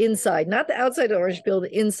peel inside, not the outside of the orange peel,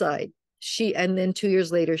 the inside. And then 2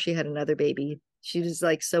 years later, she had another baby. She was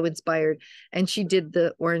like so inspired, and she did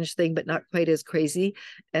the orange thing, but not quite as crazy.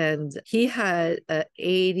 And he had a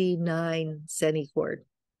 89 centi cord.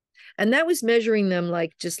 And that was measuring them,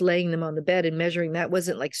 like just laying them on the bed and measuring. That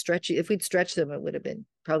wasn't like stretchy. If we'd stretched them, it would have been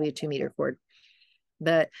probably a 2-meter cord.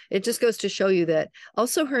 But it just goes to show you that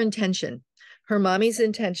also her intention, her mommy's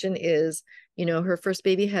intention is, her first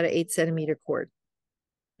baby had an 8 centimeter cord.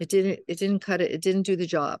 It didn't cut it. It didn't do the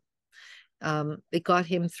job. It got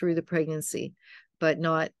him through the pregnancy, but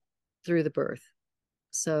not through the birth.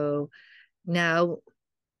 So now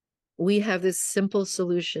we have this simple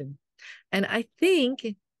solution. And I think,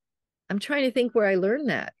 I'm trying to think where I learned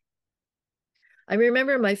that. I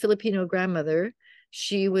remember my Filipino grandmother,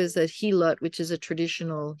 she was a hilot, which is a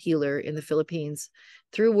traditional healer in the Philippines.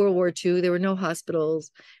 Through World War II, there were no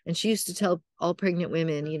hospitals. And she used to tell all pregnant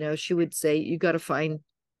women, you know, she would say, you got to find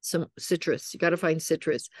some citrus. You got to find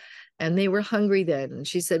citrus. And they were hungry then. And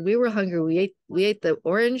she said, we were hungry. We ate the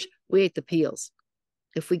orange, we ate the peels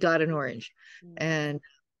if we got an orange.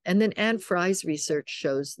 And then Anne Fry's research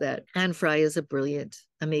shows that Anne Fry is a brilliant,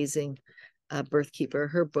 amazing birth keeper.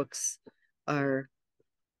 Her books are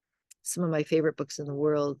some of my favorite books in the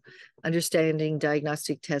world. Understanding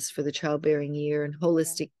diagnostic tests for the childbearing year and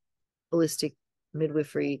holistic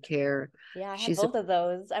midwifery care. Yeah, I have both of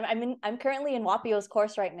those. I'm currently in Wapio's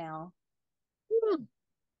course right now.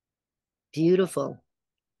 Beautiful.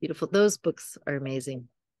 Those books are amazing.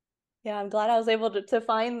 Yeah, I'm glad I was able to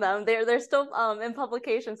find them. They're still in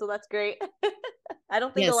publication, so that's great. I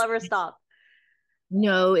don't think they'll ever stop.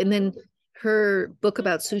 No, and then her book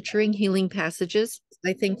about suturing, healing passages.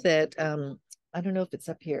 I think that I don't know if it's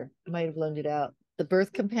up here. I might have loaned it out. The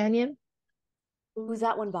Birth Companion. Who's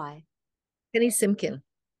that one by? Penny Simkin.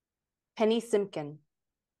 Penny Simkin,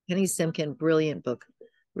 brilliant book.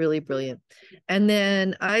 Really brilliant. And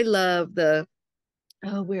then I love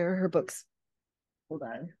where are her books? Hold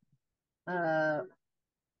on.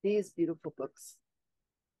 These beautiful books.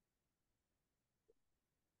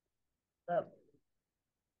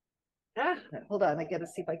 Hold on, I gotta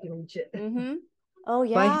see if I can reach it. Oh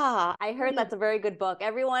yeah, I heard that's a very good book.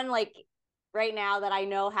 Everyone like right now that I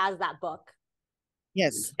know has that book.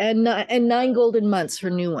 Yes, and 9 Golden Months, her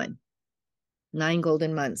new one. 9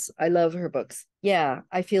 Golden Months. I love her books. Yeah,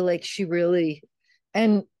 I feel like she really,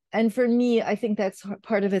 and for me, I think that's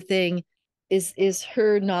part of a thing, is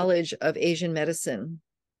her knowledge of Asian medicine.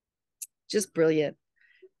 Just brilliant.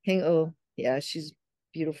 Yeah, she's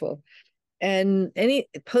beautiful. And any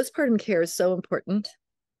postpartum care is so important,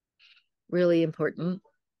 really important.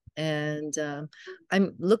 And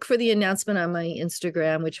I'm look for the announcement on my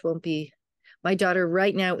Instagram, which won't be. My daughter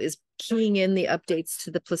right now is keying in the updates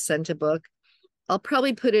to the placenta book. I'll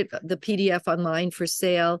probably put the PDF online for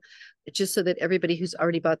sale, just so that everybody who's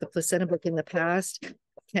already bought the placenta book in the past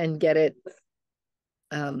can get it.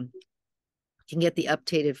 Can get the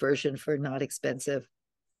updated version for not expensive,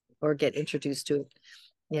 or get introduced to it.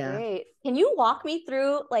 Yeah. Great. Can you walk me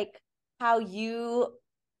through like how you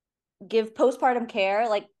give postpartum care?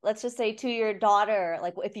 Like, let's just say to your daughter,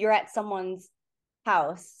 like if you're at someone's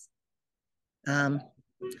house. So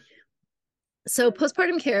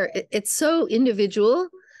postpartum care, it's so individual.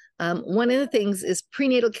 One of the things is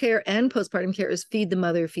prenatal care and postpartum care is feed the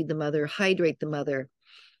mother, hydrate the mother,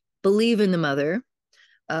 believe in the mother.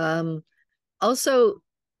 Also,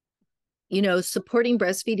 you know, supporting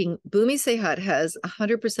breastfeeding. Bumi Sehat has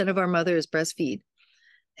 100% of our mothers breastfeed.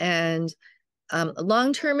 And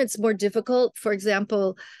long-term, it's more difficult. For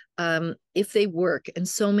example, if they work, and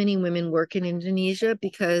so many women work in Indonesia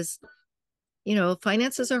because, you know,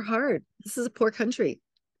 finances are hard. This is a poor country.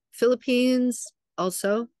 Philippines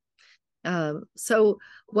also. So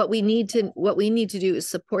what we need to do is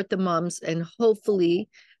support the moms, and hopefully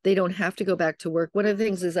they don't have to go back to work. One of the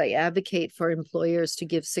things is I advocate for employers to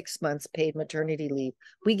give 6 months paid maternity leave.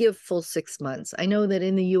 We give full 6 months. I know that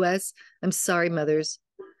in the US, I'm sorry, mothers,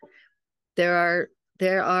 there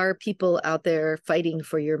are people out there fighting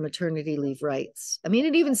for your maternity leave rights. I mean,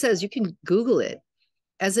 it even says, you can Google it.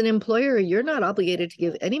 As an employer, you're not obligated to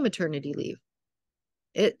give any maternity leave.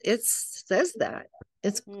 It says that.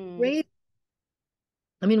 It's great.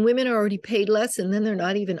 I mean, women are already paid less, and then they're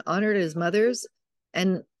not even honored as mothers.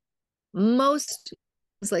 And most,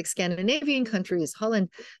 like Scandinavian countries, Holland,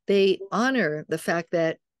 they honor the fact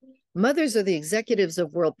that mothers are the executives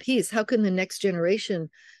of world peace. How can the next generation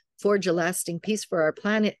forge a lasting peace for our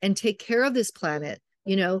planet and take care of this planet?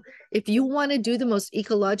 You know, if you want to do the most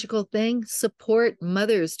ecological thing, support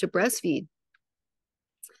mothers to breastfeed.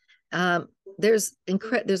 There's an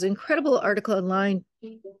incredible article online.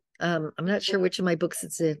 I'm not sure which of my books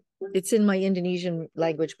it's in. It's in my Indonesian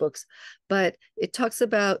language books, but it talks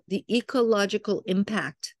about the ecological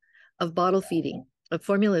impact of bottle feeding, of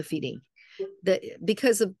formula feeding, that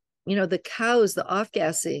because of, you know, the cows, the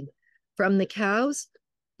off-gassing from the cows,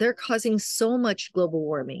 they're causing so much global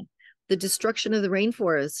warming, the destruction of the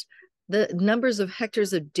rainforest, the numbers of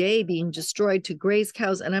hectares a day being destroyed to graze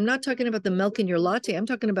cows. And I'm not talking about the milk in your latte. I'm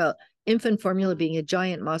talking about infant formula being a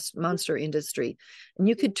giant monster industry. And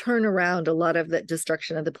you could turn around a lot of that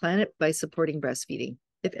destruction of the planet by supporting breastfeeding.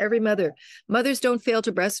 If every mothers don't fail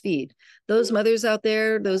to breastfeed. Those mothers out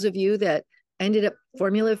there, those of you that ended up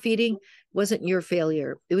formula feeding, wasn't your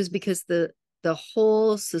failure. It was because the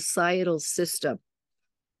whole societal system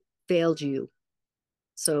failed you.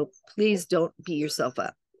 So please don't beat yourself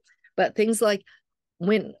up. But things like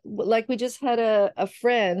like we just had a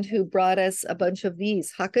friend who brought us a bunch of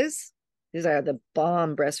these huckas. These are the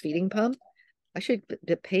bomb breastfeeding pump. I should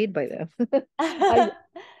get paid by them. I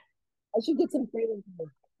should get some training.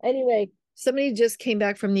 Anyway, somebody just came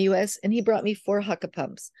back from the US and he brought me 4 Haka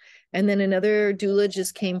pumps. And then another doula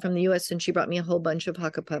just came from the US and she brought me a whole bunch of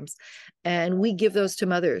Haka pumps. And we give those to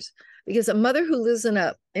mothers because a mother who lives in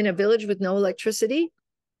a village with no electricity,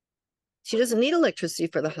 she doesn't need electricity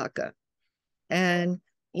for the Haka. And,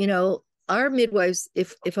 you know, our midwives,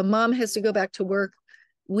 if a mom has to go back to work,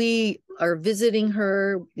 we are visiting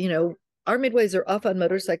her, you know, our midwives are off on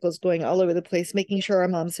motorcycles going all over the place, making sure our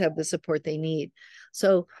moms have the support they need.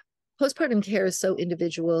 So postpartum care is so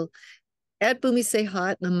individual. At Bumi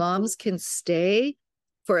Sehat, the moms can stay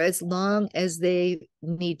for as long as they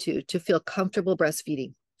need to feel comfortable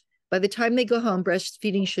breastfeeding. By the time they go home,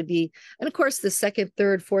 breastfeeding should be, and of course, the second,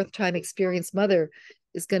 third, fourth time experienced mother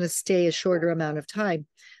is going to stay a shorter amount of time.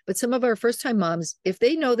 But some of our first time moms, if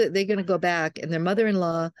they know that they're going to go back and their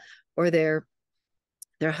mother-in-law or their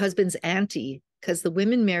husband's auntie, because the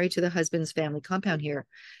women married to the husband's family compound here,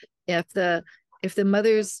 if the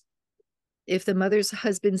mother's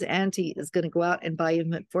husband's auntie is going to go out and buy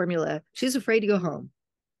infant formula, she's afraid to go home.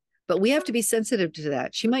 But we have to be sensitive to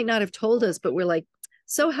that. She might not have told us, but we're like,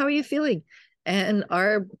 so how are you feeling? And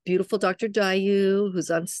our beautiful Dr. Dayu,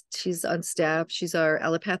 she's on staff. She's our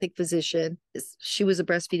allopathic physician. She was a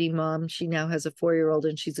breastfeeding mom. She now has a 4-year-old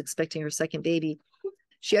and she's expecting her second baby.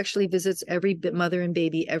 She actually visits every mother and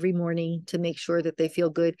baby every morning to make sure that they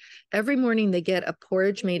feel good. Every morning they get a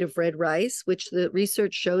porridge made of red rice, which the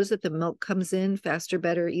research shows that the milk comes in faster,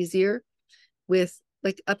 better, easier. With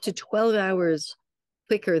like up to 12 hours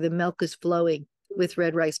quicker, the milk is flowing with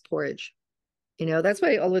red rice porridge. You know, that's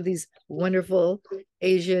why all of these wonderful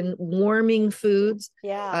Asian warming foods.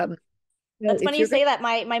 Yeah. You know, That's funny you say that.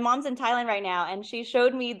 My mom's in Thailand right now, and she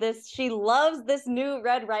showed me this. She loves this new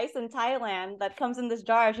red rice in Thailand that comes in this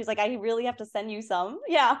jar. She's like, I really have to send you some.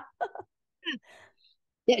 Yeah.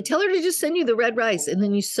 Yeah, tell her to just send you the red rice and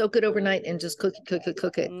then you soak it overnight and just cook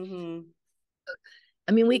it. Mm-hmm.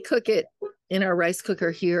 I mean, we cook it in our rice cooker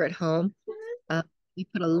here at home. We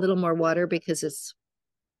put a little more water because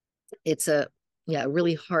it's a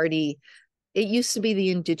really hearty. It used to be the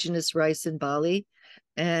indigenous rice in Bali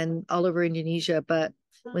and all over Indonesia, but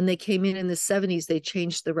when they came in the 70s, they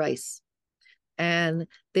changed the rice and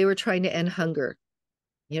they were trying to end hunger.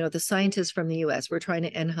 You know, the scientists from the US were trying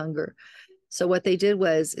to end hunger. So what they did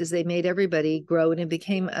is they made everybody grow, and it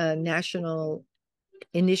became a national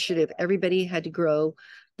initiative. Everybody had to grow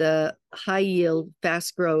the high yield,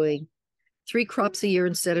 fast growing 3 crops a year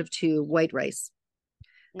instead of 2 white rice.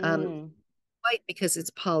 White because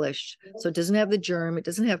it's polished, so it doesn't have the germ, it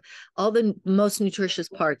doesn't have all the most nutritious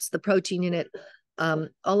parts, the protein in it,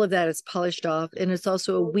 all of that is polished off, and it's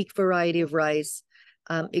also a weak variety of rice.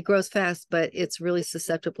 It grows fast, but it's really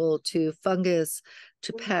susceptible to fungus,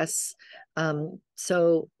 to pests.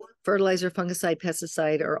 So fertilizer, fungicide,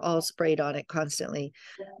 pesticide are all sprayed on it constantly.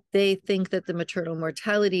 They think that the maternal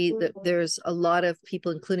mortality, that there's a lot of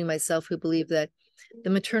people, including myself, who believe that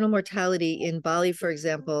the maternal mortality in Bali, for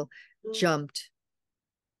example, jumped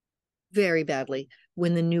very badly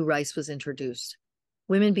when the new rice was introduced.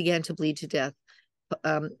 Women began to bleed to death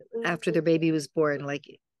after their baby was born, like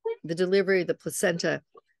the delivery, the placenta.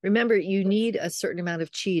 Remember, you need a certain amount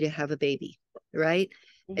of chi to have a baby, right?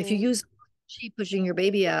 Mm-hmm. If you use chi pushing your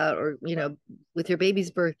baby out, or, you know, with your baby's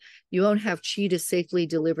birth, you won't have chi to safely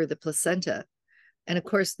deliver the placenta. And of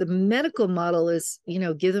course, the medical model is, you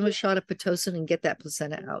know, give them a shot of Pitocin and get that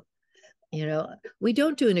placenta out. You know, we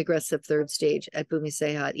don't do an aggressive 3rd stage at Bumi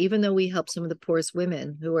Sehat, even though we help some of the poorest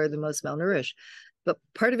women who are the most malnourished. But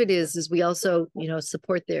part of it is we also, you know,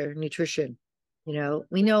 support their nutrition. You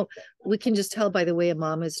know, we can just tell by the way a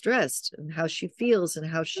mom is dressed and how she feels and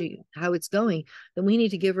how it's going, then we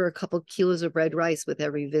need to give her a couple kilos of red rice with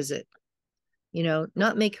every visit. You know,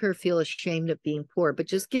 not make her feel ashamed of being poor, but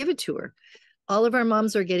just give it to her. All of our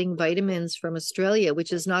moms are getting vitamins from Australia,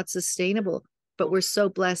 which is not sustainable, but we're so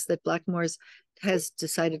blessed that Blackmore's has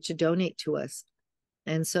decided to donate to us.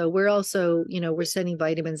 And so we're also, you know, we're sending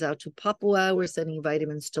vitamins out to Papua. We're sending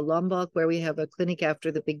vitamins to Lombok, where we have a clinic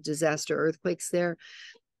after the big disaster earthquakes there.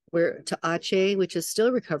 We're to Aceh, which is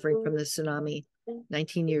still recovering from the tsunami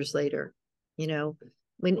 19 years later. You know,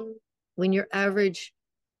 when your average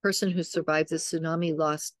person who survived the tsunami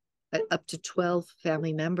lost up to 12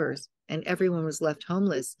 family members and everyone was left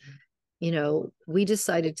homeless, we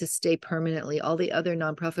decided to stay permanently. All the other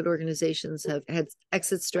nonprofit organizations have had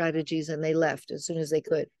exit strategies and they left as soon as they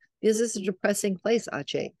could. This is a depressing place,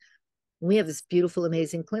 Aceh. We have this beautiful,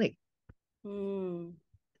 amazing clinic. Mm.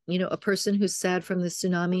 A person who's sad from the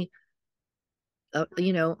tsunami,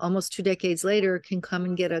 almost 2 decades later can come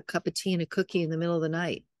and get a cup of tea and a cookie in the middle of the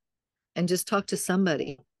night and just talk to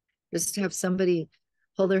somebody, just to have somebody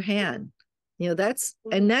hold their hand. That's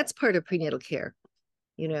part of prenatal care,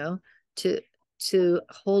 to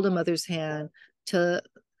hold a mother's hand, to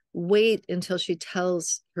wait until she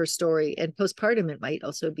tells her story. And postpartum, it might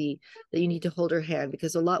also be that you need to hold her hand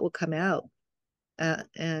because a lot will come out,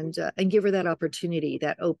 and give her that opportunity,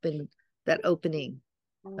 that opening.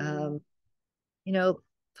 Um,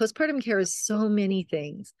 postpartum care is so many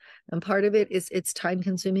things, and part of it is it's time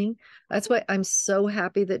consuming. That's why I'm so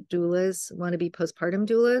happy that doulas want to be postpartum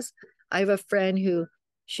doulas. I have a friend who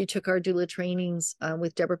she took our doula trainings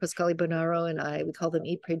with Deborah Pascali Bonaro and I. We call them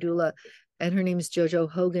Eat Pray Doula, and her name is Jojo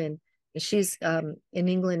Hogan. She's in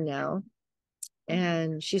England now,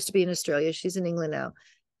 and she used to be in Australia. She's in England now,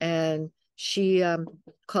 and she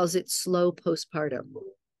calls it slow postpartum.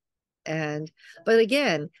 But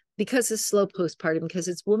again, because it's slow postpartum, because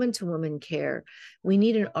it's woman to woman care, we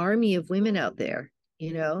need an army of women out there,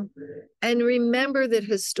 and remember that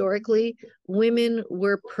historically women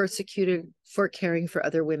were persecuted for caring for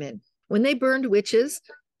other women. When they burned witches,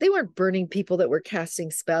 they weren't burning people that were casting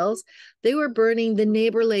spells. They were burning the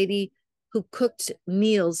neighbor lady who cooked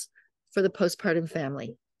meals for the postpartum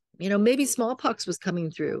family. Maybe smallpox was coming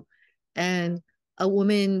through and a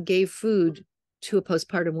woman gave food to a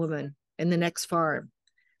postpartum woman in the next farm.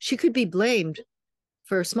 She could be blamed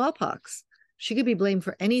for smallpox. She could be blamed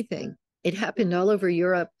for anything. It happened all over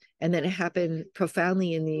Europe, and then it happened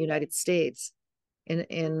profoundly in the United States, in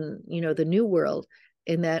the New World,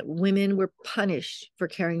 in that women were punished for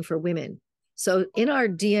caring for women. So in our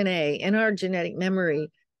DNA, in our genetic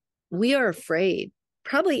memory, we are afraid.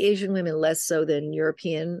 Probably Asian women less so than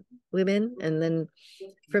European women. And then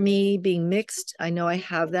for me, being mixed, I know I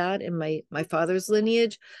have that in my father's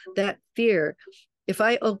lineage, that fear. If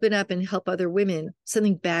I open up and help other women,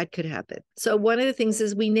 something bad could happen. So one of the things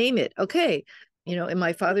is we name it. Okay, in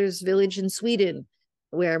my father's village in Sweden,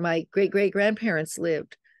 where my great-great-grandparents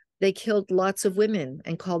lived, they killed lots of women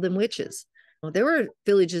and called them witches. Well, there were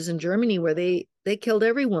villages in Germany where they killed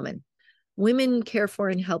every woman. Women care for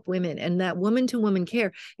and help women, and that woman to woman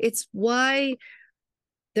care. It's why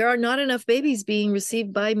there are not enough babies being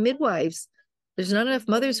received by midwives. There's not enough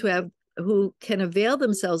mothers who can avail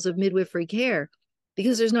themselves of midwifery care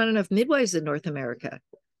because there's not enough midwives in North America.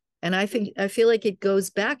 And I feel like it goes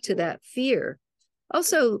back to that fear.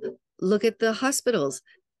 Also, look at the hospitals.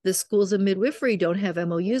 The schools of midwifery don't have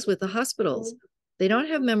MOUs with the hospitals. They don't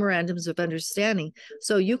have memorandums of understanding.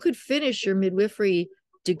 So you could finish your midwifery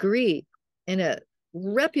degree in a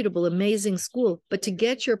reputable, amazing school, but to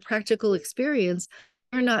get your practical experience,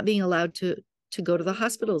 you're not being allowed to go to the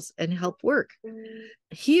hospitals and help work.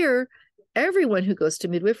 Here, everyone who goes to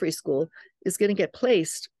midwifery school is going to get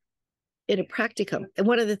placed in a practicum. And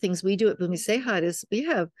one of the things we do at Bumi Sehat is we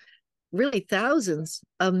have really thousands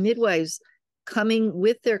of midwives coming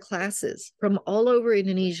with their classes from all over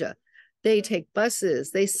Indonesia. They take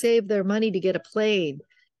buses, they save their money to get a plane.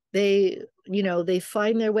 They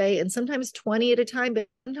find their way, and sometimes 20 at a time, but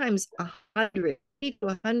sometimes 100 to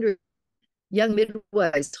 100 young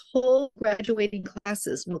midwives, whole graduating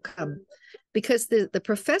classes will come because the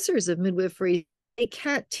professors of midwifery, they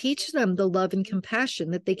can't teach them the love and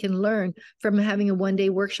compassion that they can learn from having a one-day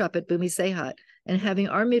workshop at Bumi Sehat and having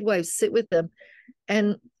our midwives sit with them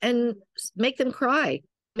and make them cry,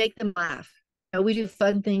 make them laugh. We do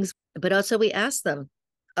fun things, but also we ask them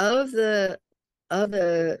of the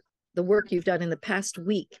work you've done in the past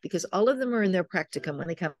week, because all of them are in their practicum when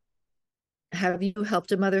they come. Have you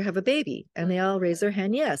helped a mother have a baby? And they all raise their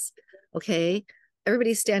hand, yes. Okay,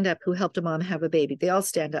 everybody stand up who helped a mom have a baby. They all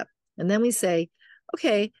stand up. And then we say,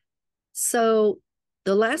 okay, so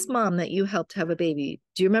the last mom that you helped have a baby,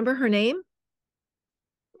 do you remember her name?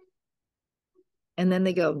 And then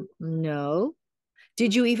they go, no.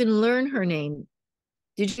 Did you even learn her name?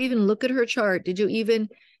 Did you even look at her chart? Did you even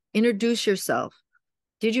introduce yourself?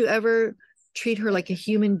 Did you ever treat her like a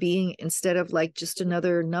human being instead of like just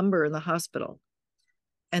another number in the hospital?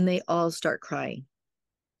 And they all start crying.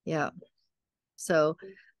 Yeah. So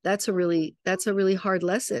that's a really hard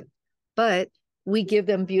lesson. But we give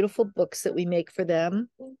them beautiful books that we make for them,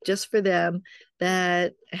 just for them,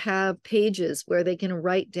 that have pages where they can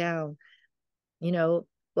write down,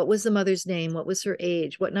 what was the mother's name? What was her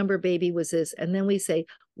age? What number baby was this? And then we say,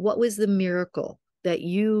 what was the miracle? that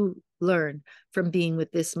you learn from being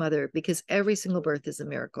with this mother, because every single birth is a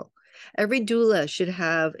miracle. Every doula should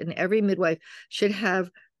have, and every midwife should have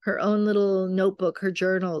her own little notebook, her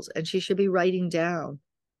journals, and she should be writing down.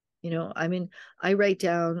 I mean, I write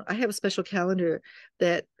down, I have a special calendar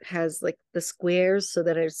that has like the squares so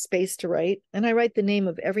that I have space to write. And I write the name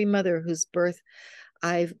of every mother whose birth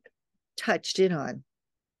I've touched in on,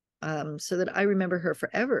 so that I remember her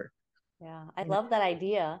forever. Yeah, I love that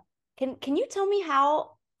idea. Can you tell me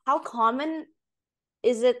how common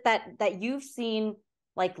is it that you've seen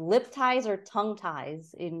like lip ties or tongue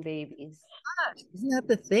ties in babies? Gosh, isn't that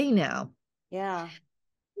the thing now? Yeah.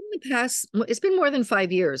 In the past, it's been more than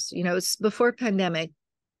 5 years. It's before pandemic.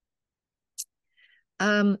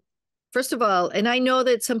 Um, First of all, and I know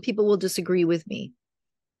that some people will disagree with me.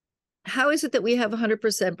 How is it that we have 100%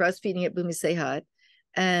 breastfeeding at Bumi Sehat,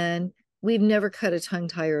 and we've never cut a tongue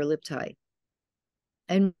tie or a lip tie?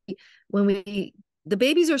 And the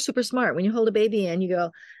babies are super smart. When you hold a baby and you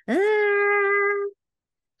go, ah,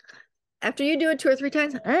 after you do it 2 or 3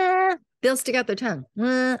 times, they'll stick out their tongue,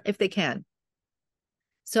 if they can.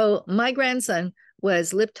 So my grandson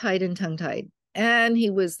was lip tied and tongue tied, and he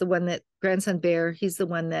was the one that grandson Bear. He's the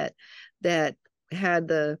one that had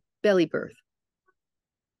the belly birth,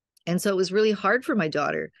 and so it was really hard for my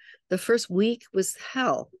daughter. The first week was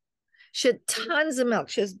hell. She had tons of milk.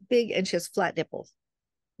 She has big and she has flat nipples,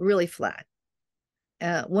 really flat.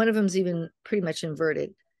 One of them's even pretty much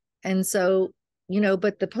inverted, and so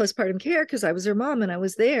but the postpartum care, because I was her mom and I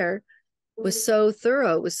was there, was so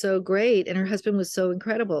thorough. It was so great, and her husband was so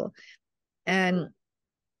incredible. And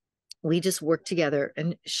we just worked together.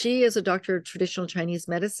 And she is a doctor of traditional Chinese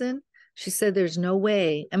medicine. She said there's no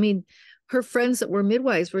way. I mean, her friends that were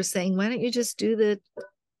midwives were saying, why don't you just do the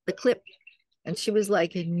clip? And she was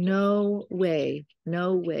like, no way,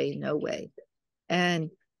 no way, no way. And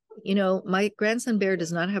my grandson Bear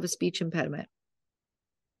does not have a speech impediment.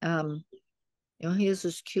 He has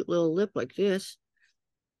this cute little lip like this.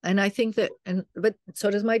 And I think that, but so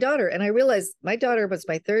does my daughter. And I realized my daughter was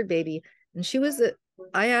my third baby, and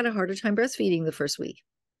I had a harder time breastfeeding the first week.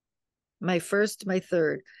 My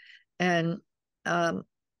third. And,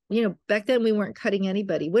 back then we weren't cutting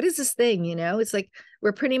anybody. What is this thing? It's like,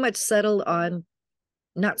 we're pretty much settled on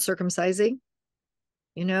not circumcising,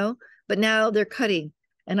 but now they're cutting.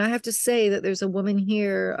 And I have to say that there's a woman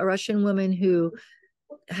here, a Russian woman, who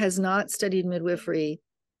has not studied midwifery.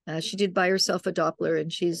 She did buy herself a Doppler,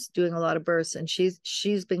 and she's doing a lot of births, and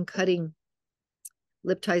she's been cutting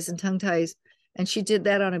lip ties and tongue ties, and she did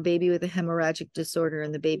that on a baby with a hemorrhagic disorder,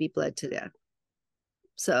 and the baby bled to death.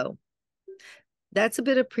 So that's a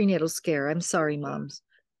bit of prenatal scare. I'm sorry, moms,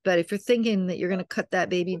 but if you're thinking that you're going to cut that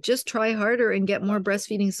baby, just try harder and get more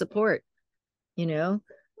breastfeeding support.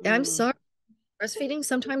 I'm sorry, breastfeeding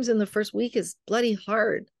sometimes in the first week is bloody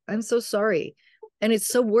hard. I'm so sorry, and it's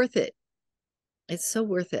so worth it. It's so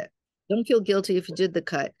worth it. Don't feel guilty if you did the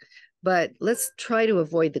cut, but let's try to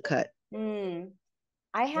avoid the cut.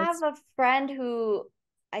 I have a friend who,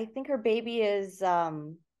 I think her baby is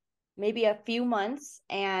maybe a few months,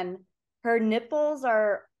 and her nipples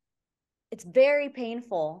it's very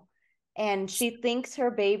painful, and she thinks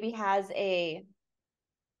her baby has a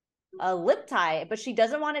lip tie, but she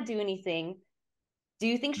doesn't want to do anything. Do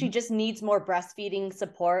you think she just needs more breastfeeding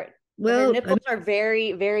support? Well, her nipples are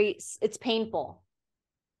very, very, it's painful.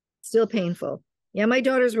 Still painful. Yeah, my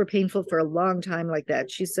daughters were painful for a long time like that.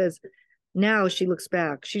 She says now she looks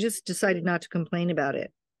back, she just decided not to complain about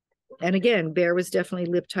it. And again, Bear was definitely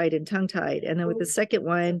lip tied and tongue tied. And then with the second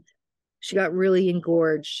one, she got really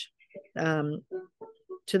engorged, to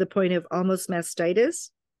the point of almost mastitis.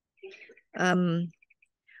 I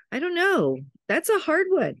don't know. That's a hard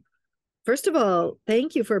one. First of all,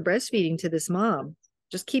 thank you for breastfeeding to this mom.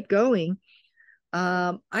 Just keep going.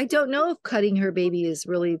 I don't know if cutting her baby is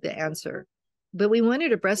really the answer, but we want her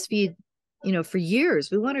to breastfeed, for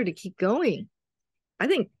years. We want her to keep going. I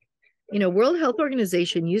think, World Health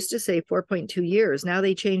Organization used to say 4.2 years. Now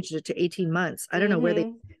they changed it to 18 months. I don't know where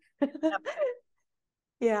they.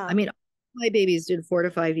 Yeah. I mean, my babies did 4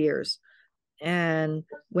 to 5 years. And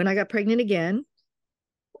when I got pregnant again,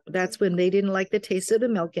 that's when they didn't like the taste of the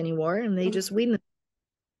milk anymore, and they just weaned them.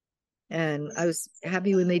 And I was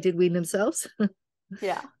happy when they did wean themselves.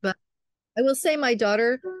 Yeah. But I will say my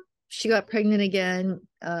daughter, she got pregnant again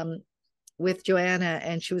with Joanna,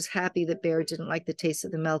 and she was happy that Bear didn't like the taste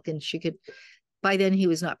of the milk, and by then he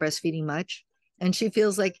was not breastfeeding much. And she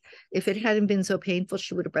feels like if it hadn't been so painful,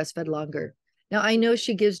 she would have breastfed longer. Now, I know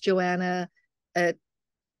she gives Joanna at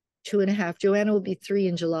 2.5. Joanna will be 3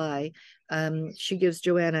 in July. She gives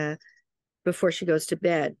Joanna, before she goes to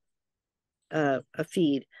bed, a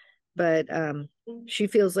feed. But She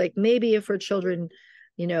feels like maybe if her children,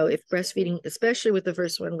 if breastfeeding, especially with the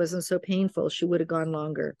first one, wasn't so painful, she would have gone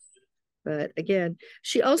longer. But again,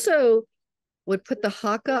 she also would put the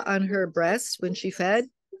haka on her breast when she fed.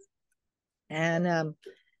 And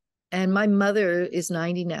my mother is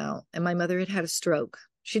 90 now, and my mother had a stroke.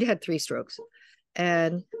 She'd had 3 strokes.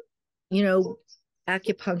 And,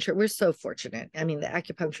 acupuncture, we're so fortunate. I mean, the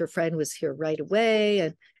acupuncture friend was here right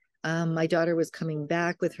away. And my daughter was coming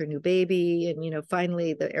back with her new baby. And,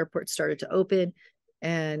 finally the airport started to open.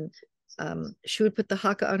 And she would put the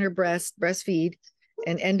haka on her breast, breastfeed,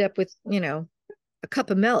 and end up with, a cup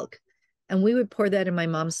of milk. And we would pour that in my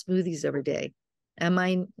mom's smoothies every day. And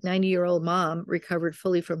my 90-year-old mom recovered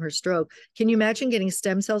fully from her stroke. Can you imagine getting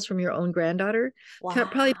stem cells from your own granddaughter? Wow.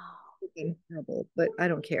 Probably terrible, but I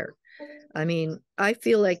don't care. I mean, I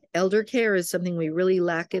feel like elder care is something we really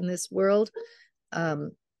lack in this world.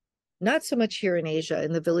 Not so much here in Asia,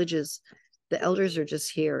 in the villages. The elders are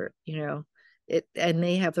just here, and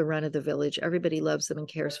they have the run of the village. Everybody loves them and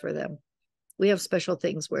cares for them. We have special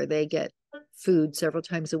things where they get food several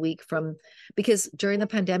times a week because during the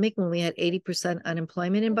pandemic, when we had 80%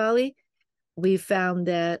 unemployment in Bali, we found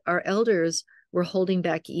that our elders were holding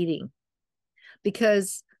back eating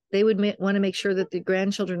because they would want to make sure that the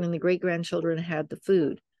grandchildren and the great-grandchildren had the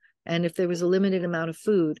food. And if there was a limited amount of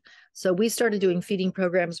food. So we started doing feeding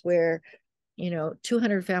programs where,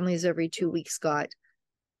 200 families every 2 weeks got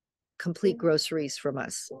complete groceries from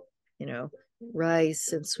us,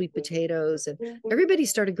 rice and sweet potatoes, and everybody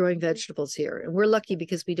started growing vegetables here. And we're lucky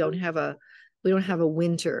because we don't have a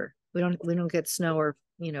winter. We don't get snow, or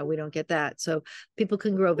we don't get that. So people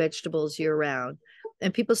can grow vegetables year round.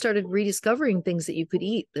 And people started rediscovering things that you could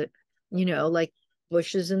eat that, like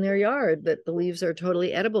bushes in their yard, that the leaves are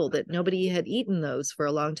totally edible, that nobody had eaten those for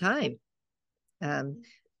a long time.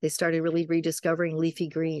 They started really rediscovering leafy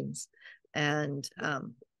greens and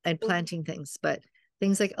planting things, but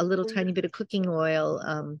things like a little tiny bit of cooking oil,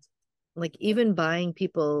 like even buying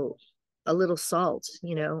people a little salt,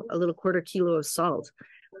 a little quarter kilo of salt.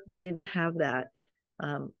 Didn't have that.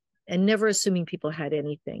 And never assuming people had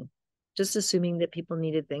anything, just assuming that people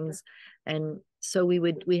needed things. And so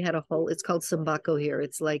we had a whole, it's called sembako here.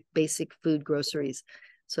 It's like basic food groceries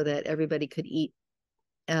so that everybody could eat.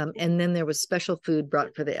 And then there was special food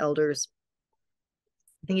brought for the elders.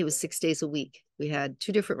 I think it was 6 days a week. We had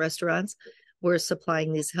 2 different restaurants were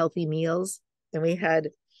supplying these healthy meals. And we had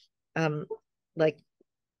like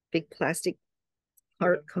big plastic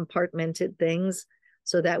compartmented things.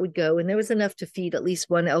 So that would go, and there was enough to feed at least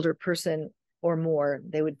one elder person or more.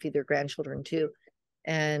 They would feed their grandchildren too.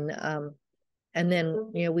 And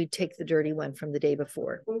then, we'd take the dirty one from the day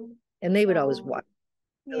before, and they would always watch.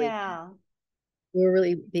 Really. Yeah. We were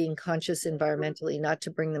really being conscious environmentally, not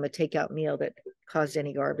to bring them a takeout meal that caused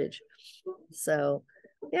any garbage. So,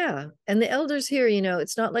 yeah. And the elders here,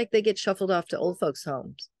 it's not like they get shuffled off to old folks'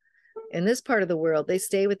 homes. In this part of the world, they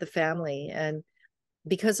stay with the family. And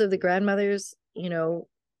because of the grandmothers,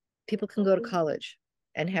 people can go to college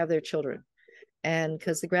and have their children. And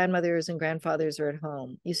because the grandmothers and grandfathers are at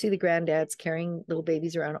home, you see the granddads carrying little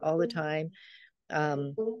babies around all the time.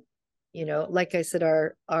 Like I said,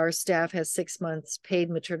 our staff has 6 months paid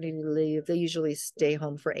maternity leave. They usually stay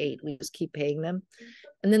home for 8. We just keep paying them.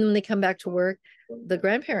 And then when they come back to work, the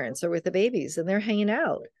grandparents are with the babies and they're hanging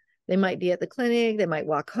out. They might be at the clinic. They might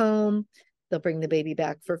walk home. They'll bring the baby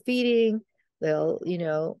back for feeding. They'll,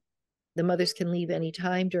 the mothers can leave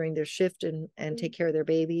anytime during their shift and take care of their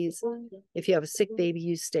babies. If you have a sick baby,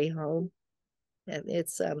 you stay home. And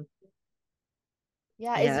it's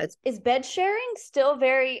yeah, is bed sharing still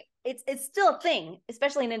very, it's still a thing,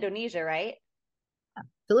 especially in Indonesia, right?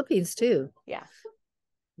 Philippines too. Yeah.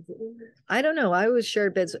 I don't know. I always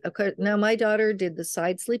shared beds. Now my daughter did the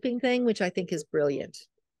side sleeping thing, which I think is brilliant.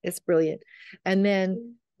 It's brilliant. And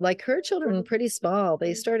then like her children, pretty small,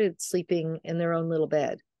 they started sleeping in their own little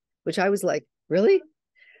bed, which I was like, really?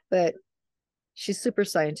 But she's super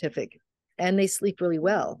scientific and they sleep really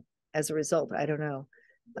well as a result. I don't know.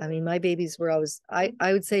 I mean, my babies were always, I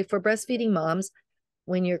would say for breastfeeding moms,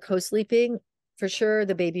 when you're co-sleeping, for sure,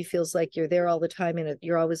 the baby feels like you're there all the time and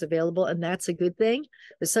you're always available. And that's a good thing.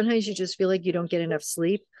 But sometimes you just feel like you don't get enough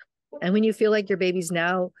sleep. And when you feel like your baby's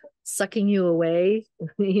now sucking you away,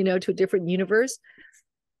 to a different universe,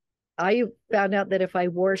 I found out that if I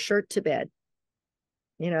wore a shirt to bed,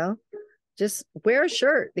 just wear a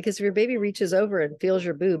shirt, because if your baby reaches over and feels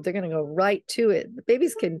your boob, they're going to go right to it. The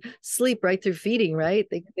babies can sleep right through feeding, right?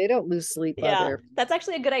 They don't lose sleep. Yeah, that's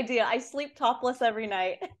actually a good idea. I sleep topless every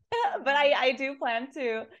night, but I do plan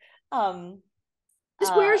to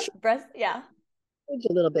just wear a shirt. breast. Yeah.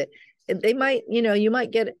 A little bit. They might, you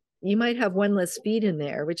might get you might have one less feed in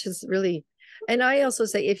there, which is really, and I also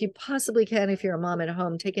say, if you possibly can, if you're a mom at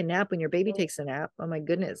home, take a nap when your baby takes a nap. Oh my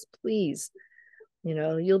goodness, please.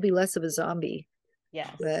 You'll be less of a zombie.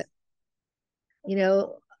 Yes. But, you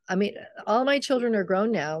know, I mean, all my children are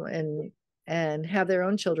grown now and have their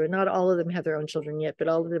own children. Not all of them have their own children yet, but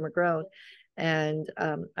all of them are grown. And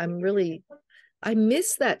I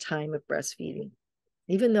miss that time of breastfeeding,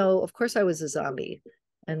 even though, of course, I was a zombie.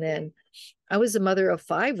 And then I was a mother of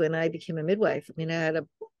 5 when I became a midwife. I mean,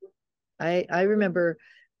 I remember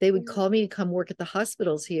they would call me to come work at the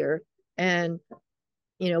hospitals here. And,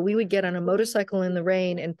 we would get on a motorcycle in the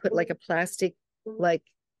rain and put like a plastic, like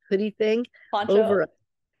hoodie thing over Poncho. it.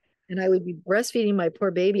 And I would be breastfeeding my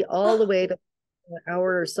poor baby all the way to an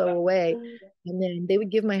hour or so away. And then they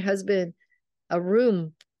would give my husband a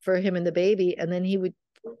room for him and the baby. And then he would,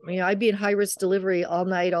 I'd be in high risk delivery all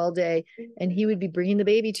night, all day. And he would be bringing the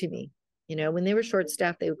baby to me. When they were short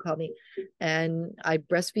staffed, they would call me and I'd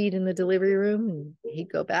breastfeed in the delivery room and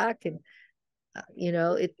he'd go back. And,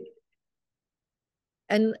 it,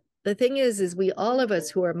 and the thing is we, all of us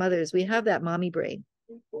who are mothers, we have that mommy brain.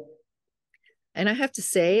 And I have to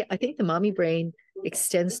say, I think the mommy brain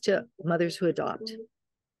extends to mothers who adopt,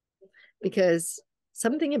 because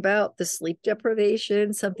something about the sleep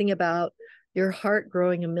deprivation, something about your heart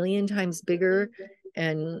growing a million times bigger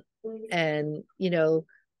and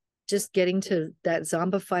just getting to that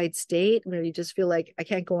zombified state where you just feel like I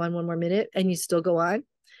can't go on one more minute and you still go on.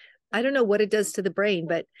 I don't know what it does to the brain,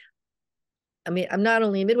 but I mean, I'm not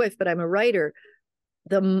only a midwife, but I'm a writer.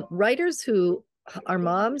 The writers who are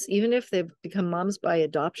moms, even if they've become moms by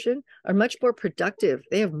adoption, are much more productive.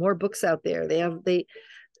 They have more books out there. Where do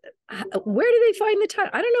they find the time?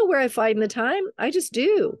 I don't know where I find the time. I just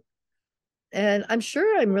do. And I'm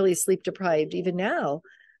sure I'm really sleep deprived even now,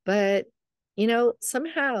 but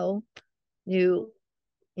somehow you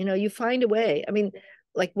find a way. I mean,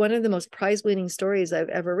 like one of the most prize winning stories I've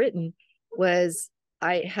ever written was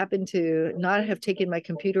I happened to not have taken my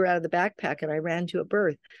computer out of the backpack and I ran to a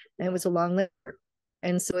birth, and it was a long labor.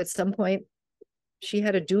 And so at some point she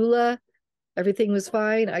had a doula, everything was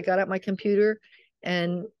fine. I got out my computer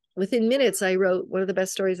and within minutes I wrote one of the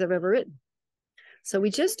best stories I've ever written. So we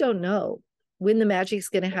just don't know when the magic's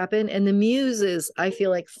going to happen. And the muses, I feel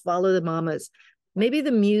like, follow the mamas. Maybe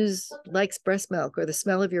the muse likes breast milk or the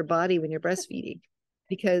smell of your body when you're breastfeeding,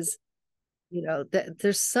 because that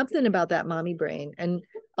there's something about that mommy brain. And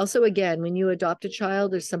also, again, when you adopt a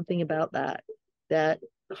child, there's something about that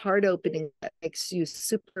heart opening that makes you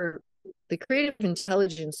super, the creative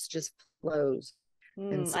intelligence just flows.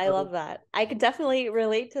 And I so, love that. I could definitely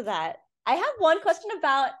relate to that. I have one question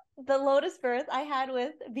about the Lotus birth I had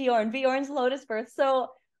with Bjorn's Lotus birth. So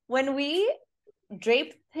when we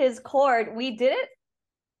draped his cord, we did it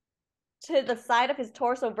to the side of his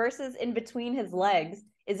torso versus in between his legs.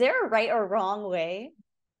 Is there a right or wrong way?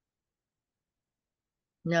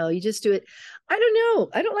 no, you just do it. I don't know.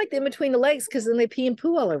 I don't like them between the legs because then they pee and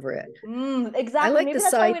poo all over it. I Exactly. like Maybe the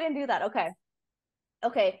that's why side. we didn't do that. Okay.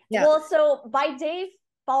 Okay. Yeah. Well, so by day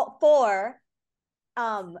 4,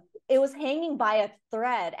 it was hanging by a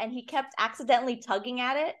thread and he kept accidentally tugging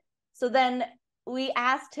at it. So then we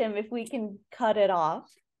asked him if we can cut it off.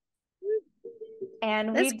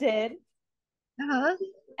 And we did. Uh-huh.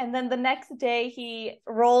 And then the next day he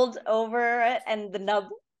rolled over it and the nub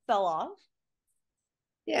fell off.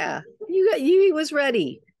 Yeah. He was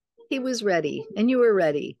ready. He was ready and you were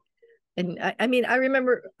ready. And I mean, I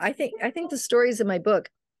remember, I think the stories in my book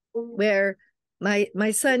where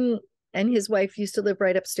my son and his wife used to live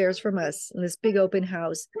right upstairs from us in this big open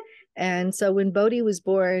house. And so when Bodhi was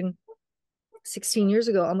born 16 years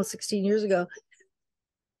ago, almost 16 years ago,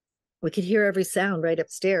 we could hear every sound right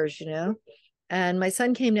upstairs, And my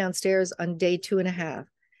son came downstairs on day 2.5,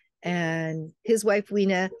 and his wife,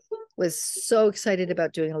 Weena, was so excited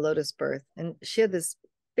about doing a Lotus birth. And she had this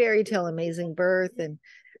fairy tale amazing birth, and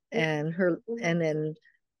then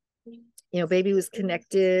baby was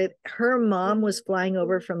connected. Her mom was flying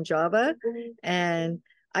over from Java, and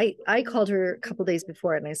I called her a couple days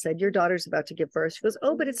before and I said, your daughter's about to give birth. She goes,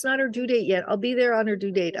 oh, but it's not her due date yet. I'll be there on her due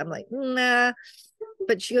date. I'm like, nah.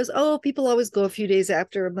 But she goes, oh, people always go a few days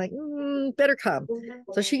after. I'm like, better come.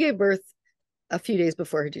 So she gave birth a few days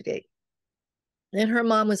before her due date. And her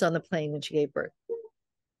mom was on the plane when she gave birth.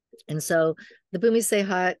 And so the Bumi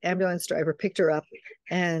Sehat ambulance driver picked her up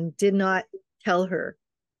and did not tell her.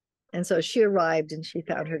 And so she arrived and she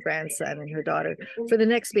found her grandson and her daughter. For the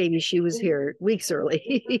next baby, she was here weeks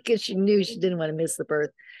early because she knew she didn't want to miss the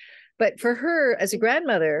birth. But for her as a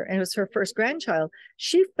grandmother, and it was her first grandchild,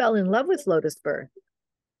 she fell in love with Lotus birth.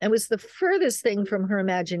 And was the furthest thing from her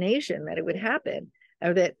imagination that it would happen,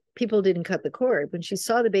 or that people didn't cut the cord. When she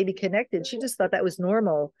saw the baby connected, she just thought that was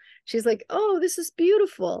normal. She's like, oh, this is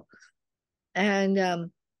beautiful.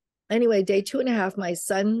 And anyway, day 2.5, my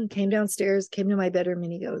son came downstairs, came to my bedroom,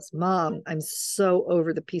 and he goes, Mom, I'm so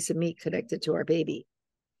over the piece of meat connected to our baby.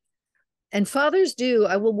 And fathers do,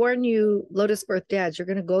 I will warn you, Lotus Birth dads, you're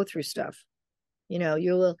going to go through stuff. You know,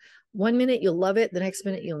 you'll, one minute you'll love it, the next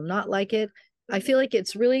minute you'll not like it. I feel like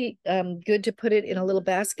it's really good to put it in a little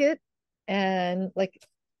basket. And like,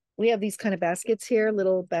 we have these kind of baskets here,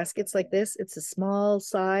 little baskets like this. It's a small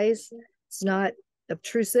size. It's not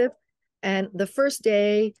obtrusive. And the first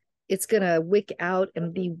day, it's going to wick out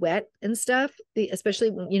and be wet and stuff.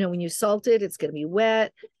 Especially, you know, when you salt it, it's going to be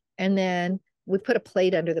wet. And then we put a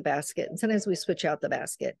plate under the basket. And sometimes we switch out the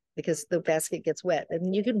basket because the basket gets wet.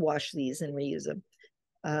 And you can wash these and reuse them.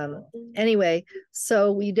 Anyway,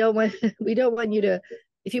 so we don't want you to,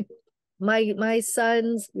 if you, my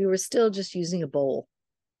sons, we were still just using a bowl.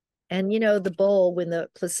 And, you know, the bowl, when the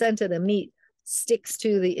placenta, the meat sticks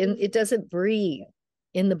to it doesn't breathe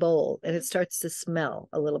in the bowl and it starts to smell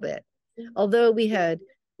a little bit. Although we had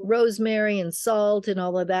rosemary and salt and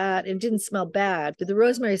all of that, it didn't smell bad, but the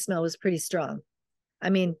rosemary smell was pretty strong. I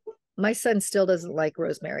mean, my son still doesn't like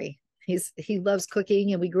rosemary. He loves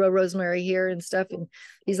cooking and we grow rosemary here and stuff. And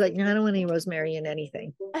he's like, no, I don't want any rosemary in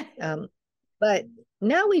anything. But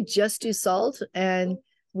now we just do salt and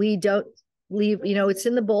we don't leave, you know, it's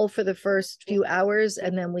in the bowl for the first few hours.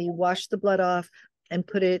 And then we wash the blood off and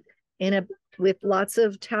put it with lots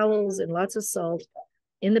of towels and lots of salt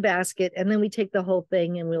in the basket. And then we take the whole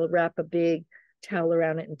thing and we'll wrap a big towel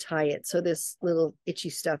around it and tie it. So this little itchy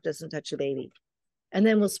stuff doesn't touch the baby. And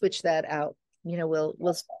then we'll switch that out. You know,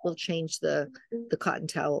 we'll change the cotton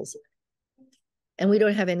towels. And we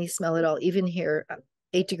don't have any smell at all, even here,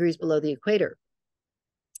 8 degrees below the equator.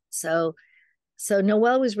 So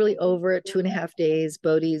Noel was really over at 2.5 days.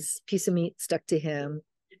 Bodhi's piece of meat stuck to him.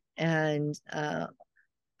 And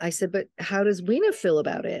I said, but how does Weena feel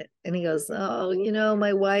about it? And he goes, oh, you know,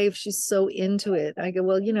 my wife, she's so into it. I go,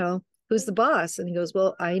 well, you know, who's the boss? And he goes,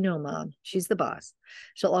 well, I know, Mom. She's the boss.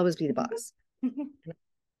 She'll always be the boss.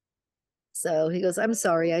 So he goes, I'm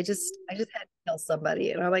sorry. I just had to tell somebody.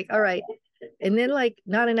 And I'm like, all right. And then like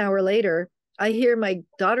not an hour later, I hear my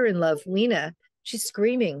daughter-in-law, Weena, she's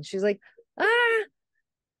screaming. She's like,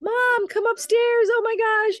 Mom, come upstairs. Oh my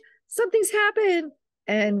gosh, something's happened.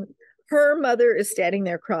 And her mother is standing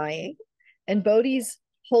there crying. And Bodhi's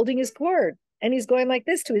holding his cord. And he's going like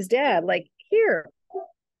this to his dad, like, here,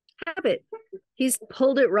 have it. He's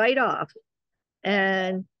pulled it right off.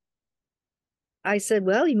 And I said,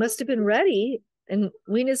 well, he must have been ready. And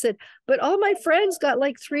Weena said, but all my friends got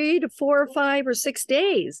like 3 to 4 or 5 or 6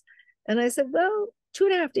 days. And I said, well,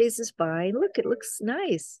 2.5 days is fine. Look, it looks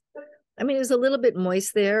nice. I mean, it was a little bit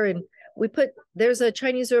moist there. And there's a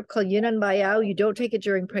Chinese herb called Yunnan Baiyao. You don't take it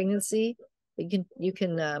during pregnancy. You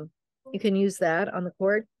can use that on the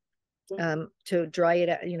cord to dry it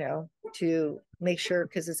out, you know, to make sure,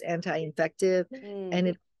 because it's anti-infective.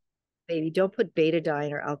 And baby, don't put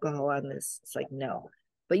betadine or alcohol on this. It's like, no.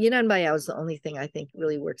 But Yunnan Baiyao is the only thing I think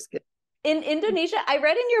really works good. In Indonesia, I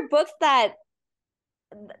read in your book that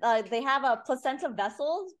they have a placenta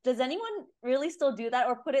vessel. Does anyone really still do that,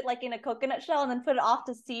 or put it like in a coconut shell and then put it off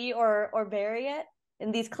to sea or bury it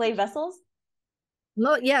in these clay vessels?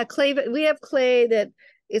 No, yeah, clay. We have clay that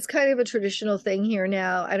it's kind of a traditional thing here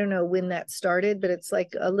now. I don't know when that started, but it's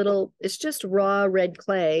like it's just raw red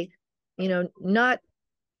clay, you know, not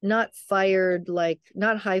fired, like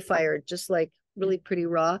not high fired, just like really pretty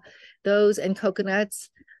raw. Those and coconuts.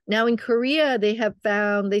 Now in Korea, they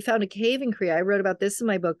found a cave in Korea. I wrote about this in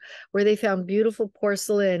my book, where they found beautiful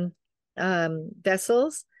porcelain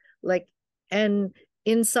vessels, and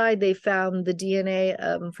inside they found the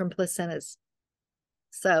DNA from placentas.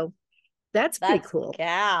 So that's pretty cool.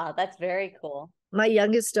 Yeah, that's very cool. My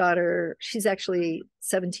youngest daughter, she's actually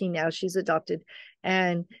 17 now. She's adopted,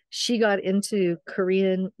 and she got into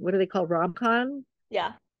Korean. What do they call rom-com?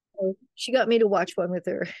 Yeah. So she got me to watch one with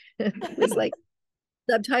her. It was like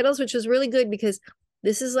subtitles, which was really good because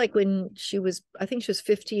this is like when I think she was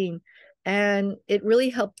 15, and it really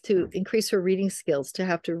helped to increase her reading skills to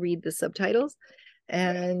have to read the subtitles.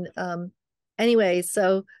 And anyway,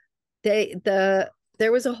 so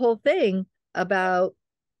there was a whole thing about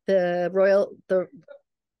the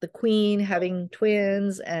queen having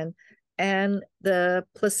twins and the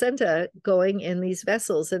placenta going in these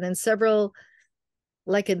vessels. And then several,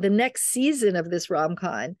 like in the next season of this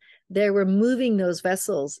rom-com, they were moving those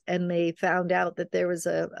vessels, and they found out that there was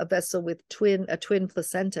a vessel with a twin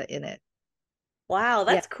placenta in it. Wow,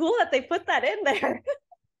 that's cool that they put that in there.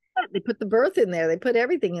 They put the birth in there. They put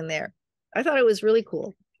everything in there. I thought it was really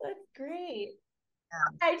cool. great.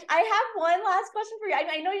 I have one last question for you.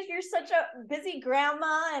 I know you're such a busy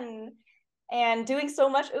grandma and doing so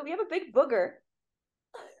much. Oh, we have a big booger.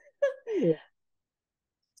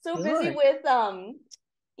 So busy Lord.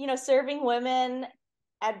 with serving women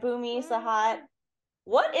at Bumi Sehat.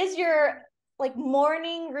 What is your like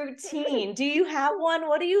morning routine? Do you have one?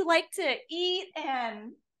 What do you like to eat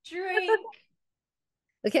and drink?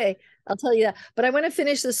 Okay, I'll tell you that. But I want to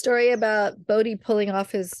finish the story about Bodhi pulling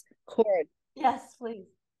off his cord. Yes, please.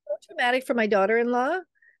 So traumatic for my daughter-in-law.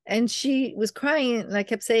 And she was crying, and I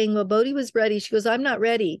kept saying, well, Bodhi was ready. She goes, I'm not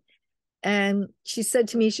ready. And she said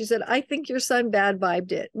to me, she said, I think your son bad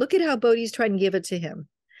vibed it. Look at how Bodhi's trying to give it to him.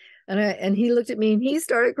 And he looked at me and he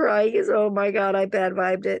started crying. He goes, oh my God, I bad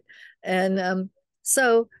vibed it. And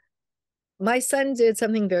so my son did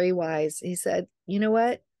something very wise. He said, you know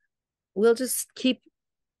what? We'll just keep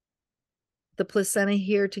the placenta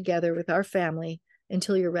here together with our family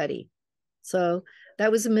until you're ready. So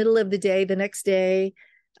that was the middle of the day. The next day,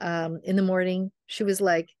 in the morning, she was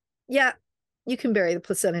like, yeah, you can bury the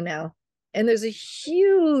placenta now. And there's a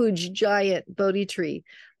huge giant Bodhi tree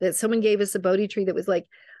that someone gave us, a Bodhi tree that was like,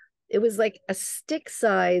 it was like a stick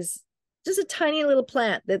size, just a tiny little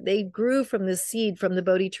plant that they grew from the seed from the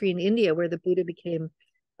Bodhi tree in India where the Buddha became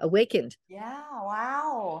awakened. Yeah,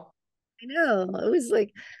 wow. I know. It was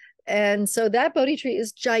like, and so that Bodhi tree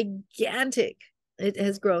is gigantic. It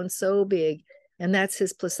has grown so big, and that's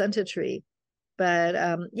his placenta tree. But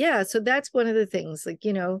yeah, so that's one of the things. Like,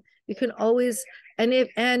 you can always,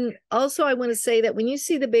 and also I want to say that when you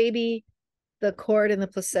see the baby, the cord and the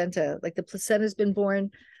placenta, like the placenta's been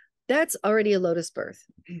born, that's already a lotus birth.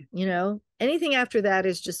 Anything after that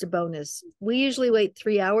is just a bonus. We usually wait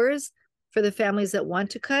 3 hours for the families that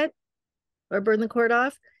want to cut or burn the cord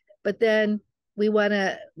off, but then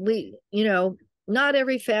not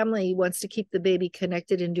every family wants to keep the baby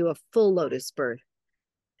connected and do a full lotus birth.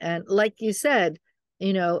 And like you said,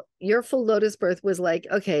 your full lotus birth was like,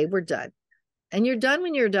 okay, we're done. And you're done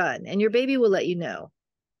when you're done, and your baby will let you know.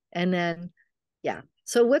 And then, yeah.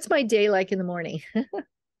 So what's my day like in the morning?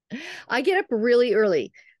 I get up really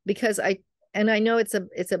early because I know it's a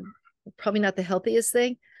probably not the healthiest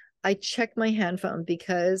thing. I check my hand phone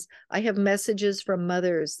because I have messages from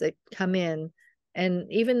mothers that come in.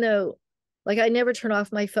 And even though, like, I never turn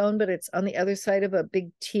off my phone, but it's on the other side of a big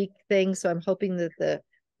teak thing. So I'm hoping that the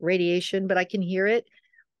radiation, but I can hear it.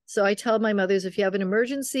 So I tell my mothers, if you have an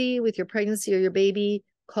emergency with your pregnancy or your baby,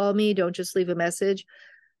 call me. Don't just leave a message.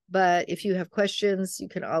 But if you have questions, you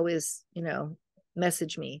can always,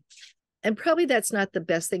 message me. And probably that's not the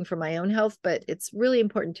best thing for my own health, but it's really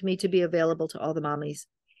important to me to be available to all the mommies.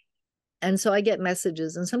 And so I get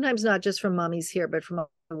messages, and sometimes not just from mommies here, but from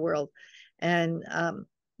all the world. And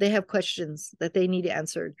they have questions that they need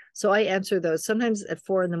answered. So I answer those sometimes at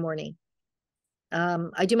 4 a.m.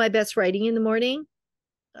 I do my best writing in the morning.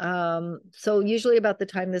 So usually about the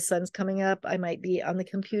time the sun's coming up, I might be on the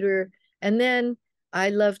computer. And then I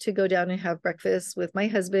love to go down and have breakfast with my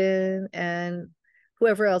husband and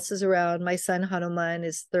whoever else is around. My son Hanuman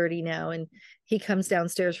is 30 now, and he comes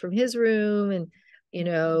downstairs from his room, and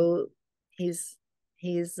he's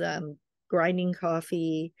grinding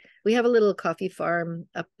coffee. We have a little coffee farm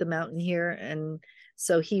up the mountain here, and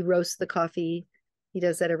so he roasts the coffee. He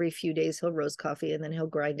does that every few days. He'll roast coffee and then he'll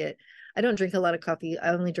grind it. I don't drink a lot of coffee.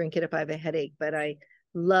 I only drink it if I have a headache, but I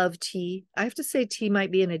love tea. I have to say tea might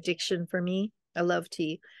be an addiction for me. I love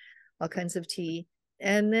tea, all kinds of tea.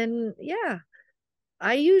 And then, yeah,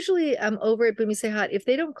 I usually am over at Bumi Sehat. If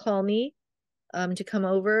they don't call me to come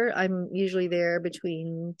over, I'm usually there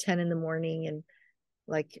between 10 in the morning and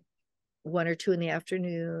like 1 or 2 in the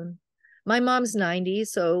afternoon. My mom's 90,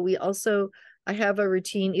 so I have a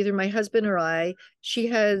routine, either my husband or I. She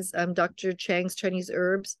has Dr. Chang's Chinese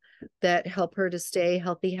herbs that help her to stay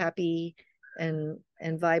healthy, happy, and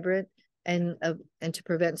vibrant, and to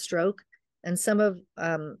prevent stroke. And some of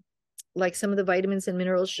the vitamins and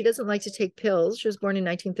minerals. She doesn't like to take pills. She was born in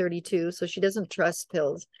 1932, so she doesn't trust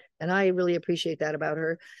pills, and I really appreciate that about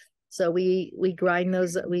her. So we grind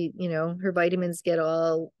those. Her vitamins get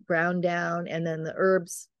all ground down, and then the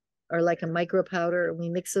herbs are like a micro powder, and we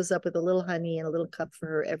mix those up with a little honey and a little cup for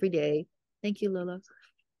her every day. Thank you, Lola.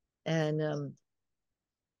 And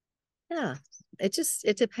yeah,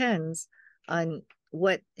 it depends on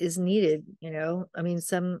what is needed. I mean,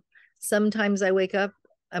 sometimes I wake up.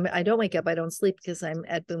 I don't wake up. I don't sleep because I'm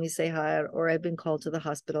at Bumi Sehat, or I've been called to the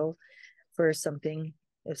hospital for something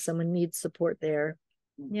if someone needs support there.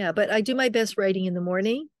 Yeah, but I do my best writing in the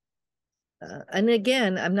morning. And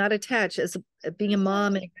again, I'm not attached as being a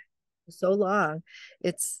mom and so long.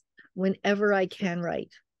 It's whenever I can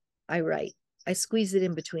write, I write. I squeeze it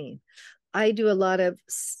in between. I do a lot of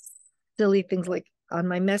silly things like on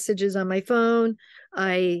my messages on my phone.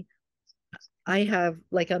 I have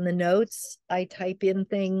like on the notes, I type in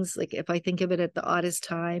things like if I think of it at the oddest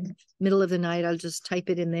time, middle of the night, I'll just type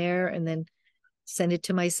it in there and then send it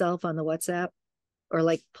to myself on the WhatsApp or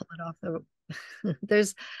like pull it off the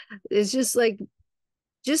it's just like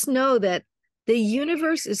just know that the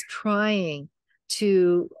universe is trying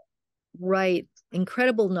to write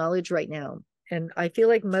incredible knowledge right now. And I feel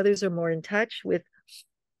like mothers are more in touch with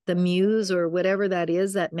the muse or whatever that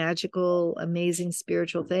is, that magical, amazing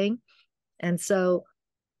spiritual thing. And so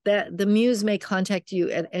that the muse may contact you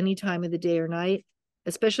at any time of the day or night,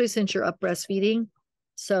 especially since you're up breastfeeding.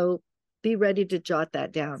 So be ready to jot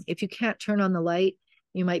that down. If you can't turn on the light,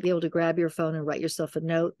 you might be able to grab your phone and write yourself a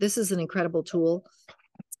note. This is an incredible tool.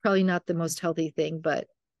 It's probably not the most healthy thing, but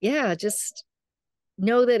yeah, just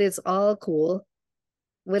know that it's all cool.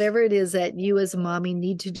 Whatever it is that you as a mommy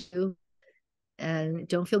need to do, and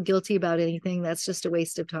don't feel guilty about anything. That's just a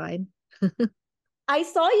waste of time. I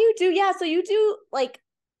saw you do, yeah. So you do like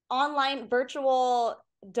online virtual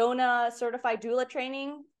DONA certified doula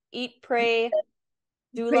training, Eat, Pray,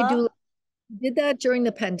 Pray Doula. doula did that during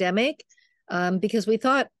the pandemic because we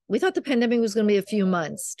thought the pandemic was going to be a few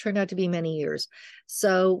months. Turned out to be many years.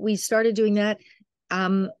 So we started doing that.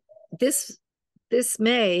 Um, this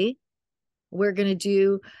May, we're going to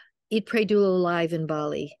do Eat, Pray, Doula Live in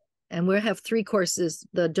Bali, and we'll have 3 courses: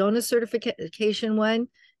 the DONA certification one,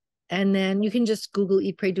 and then you can just Google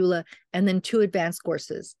Eat, Pray, Doula, and then 2 advanced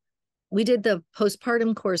courses. We did the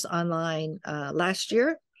postpartum course online last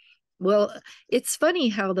year. Well, it's funny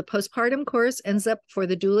how the postpartum course ends up for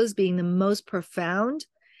the doulas being the most profound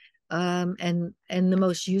and the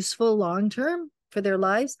most useful long term for their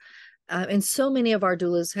lives. And so many of our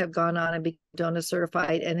doulas have gone on and become DONA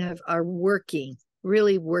certified and are working,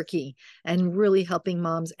 really working, and really helping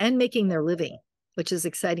moms and making their living, which is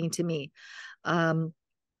exciting to me.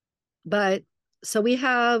 But so we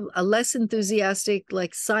have a less enthusiastic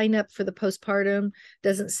like sign up for the postpartum.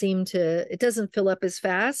 It doesn't fill up as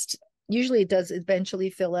fast. Usually it does eventually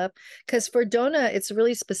fill up because for DONA, it's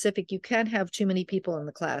really specific. You can't have too many people in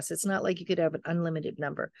the class. It's not like you could have an unlimited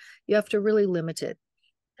number. You have to really limit it,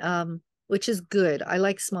 which is good. I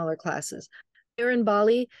like smaller classes. Here in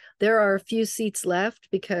Bali, there are a few seats left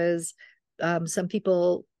because some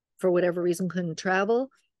people, for whatever reason, couldn't travel.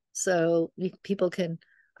 So people can,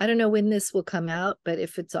 I don't know when this will come out, but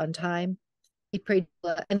if it's on time, we pray,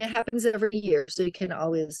 and it happens every year. So you can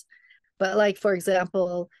always, but like, for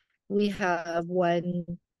example, we have one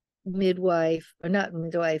midwife, or not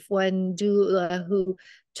midwife, one doula who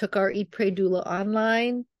took our Eat, Pray, Doula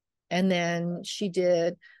online, and then she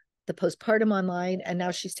did the postpartum online, and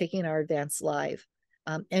now she's taking our advanced live.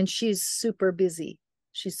 And she's super busy.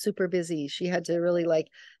 She's super busy. She had to really like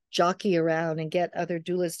jockey around and get other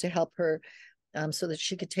doulas to help her so that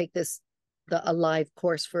she could take a live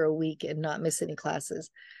course for a week and not miss any classes.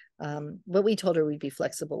 But we told her we'd be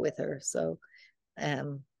flexible with her. So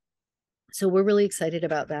we're really excited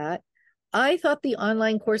about that. I thought the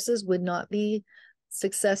online courses would not be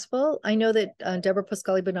successful. I know that Deborah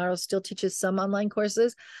Pascali Bonaro still teaches some online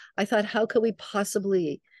courses. I thought, how could we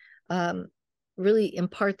possibly really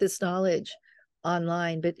impart this knowledge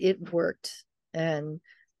online? But it worked. And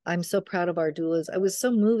I'm so proud of our doulas. I was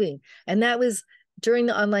so moving. And that was during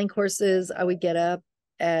the online courses. I would get up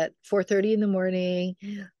at 4:30 in the morning,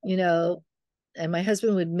 and my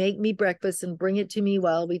husband would make me breakfast and bring it to me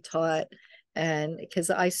while we taught. And because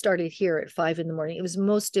I started here at 5 in the morning, it was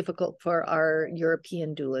most difficult for our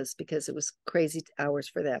European doulas because it was crazy hours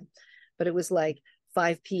for them. But it was like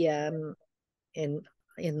 5 p.m. in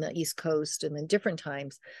the East Coast and then different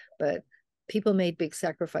times. But people made big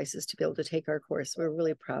sacrifices to be able to take our course. We're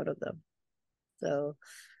really proud of them. So,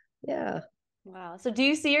 yeah. Wow. So do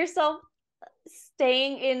you see yourself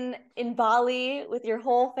staying in Bali with your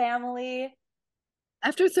whole family?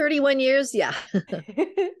 After 31 years, yeah.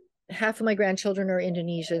 Half of my grandchildren are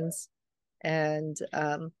Indonesians and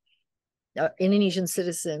Indonesian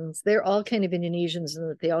citizens. They're all kind of Indonesians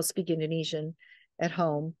and they all speak Indonesian at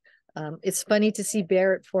home. It's funny to see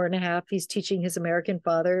Bear at 4.5. He's teaching his American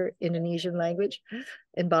father Indonesian language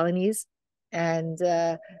in Balinese. And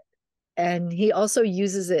he also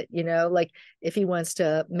uses it, like if he wants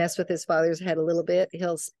to mess with his father's head a little bit,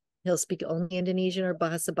 he'll speak only Indonesian or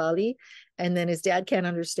Bahasa Bali, and then his dad can't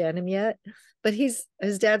understand him yet, but his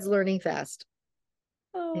dad's learning fast.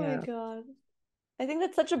 Oh my God. I think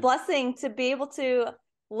that's such a blessing to be able to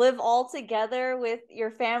live all together with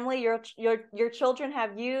your family. Your children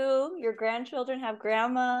have you, your grandchildren have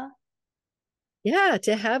grandma. Yeah,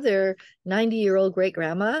 to have their 90-year-old great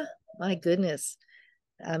grandma. My goodness.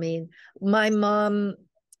 I mean, my mom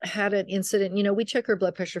had an incident. We check her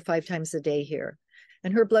blood pressure 5 times a day here.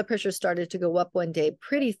 And her blood pressure started to go up one day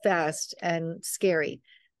pretty fast and scary.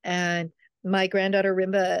 And my granddaughter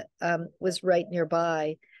Rimba was right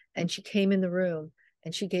nearby. And she came in the room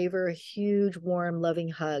and she gave her a huge, warm, loving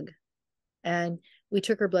hug. And we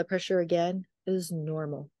took her blood pressure again. It was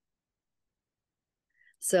normal.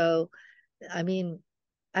 So, I mean,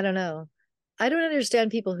 I don't know. I don't understand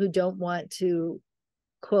people who don't want to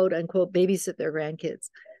quote unquote babysit their grandkids.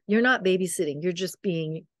 You're not babysitting. You're just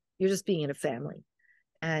being in a family.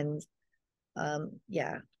 And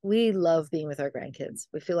yeah, we love being with our grandkids.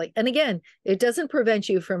 We feel like, and again, it doesn't prevent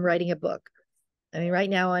you from writing a book. I mean, right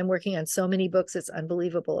now I'm working on so many books, it's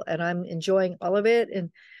unbelievable, and I'm enjoying all of it.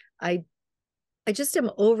 And I I just am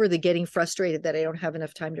over the getting frustrated that I don't have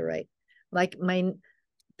enough time to write. Like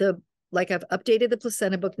the like I've updated the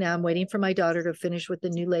placenta book now. I'm waiting for my daughter to finish with the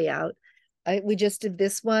new layout. We just did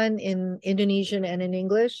this one in Indonesian and in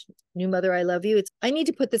English. New Mother, I Love You. I need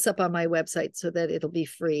to put this up on my website so that it'll be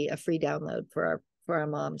free, a free download for our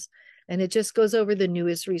moms. And it just goes over the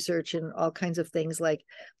newest research and all kinds of things like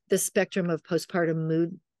the spectrum of postpartum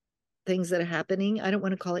mood things that are happening. I don't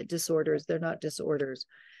want to call it disorders. They're not disorders,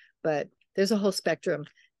 but there's a whole spectrum.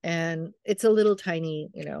 And it's a little tiny,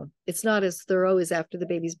 it's not as thorough as after the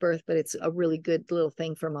baby's birth, but it's a really good little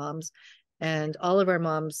thing for moms. And all of our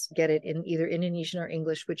moms get it in either Indonesian or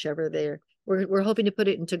English, whichever we're hoping to put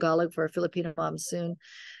it in Tagalog for our Filipino moms soon.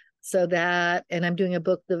 So that, and I'm doing a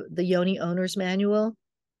book, the Yoni Owner's Manual.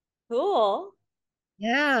 Cool.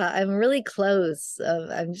 Yeah, I'm really close.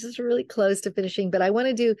 I'm just really close to finishing, but I want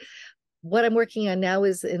to do what I'm working on now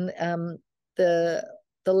is in the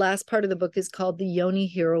the last part of the book is called the Yoni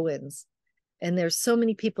Heroines. And there's so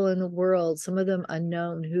many people in the world, some of them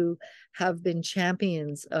unknown, who have been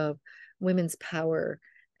champions of women's power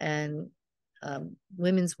and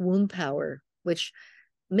women's womb power, which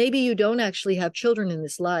maybe you don't actually have children in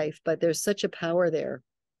this life, but there's such a power there.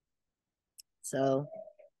 So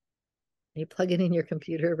you plug it in your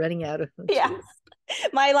computer, running out of them. Yeah.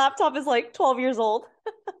 My laptop is like 12 years old.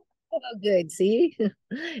 Oh, good. See,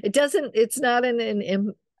 it's not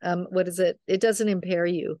what is it? It doesn't impair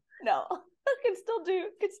you. No. I can still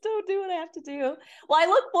do what I have to do. Well, I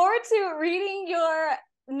look forward to reading your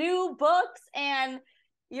new books, and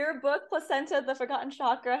your book, Placenta, The Forgotten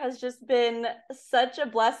Chakra, has just been such a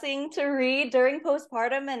blessing to read during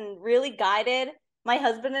postpartum and really guided my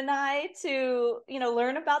husband and I to,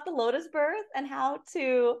 learn about the lotus birth and how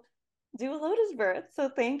to do a lotus birth. So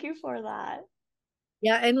thank you for that.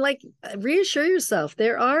 Yeah, and like reassure yourself,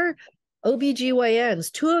 there are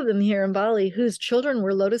OBGYNs, two of them here in Bali, whose children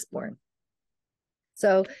were lotus born.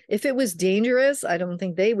 So if it was dangerous, I don't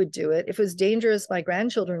think they would do it. If it was dangerous, my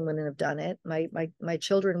grandchildren wouldn't have done it. My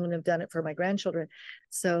children wouldn't have done it for my grandchildren.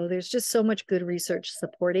 So there's just so much good research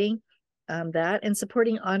supporting that and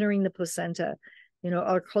supporting honoring the placenta,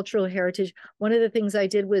 our cultural heritage. One of the things I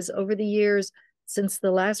did was over the years, since the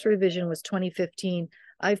last revision was 2015,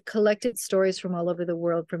 I've collected stories from all over the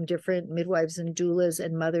world from different midwives and doulas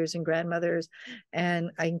and mothers and grandmothers,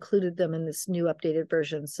 and I included them in this new updated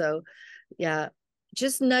version. So yeah,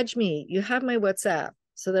 just nudge me. You have my WhatsApp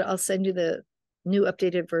so that I'll send you the new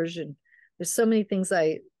updated version. There's so many things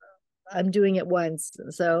I'm doing at once.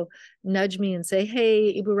 So nudge me and say,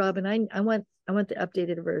 hey, Ibu Robin, I want the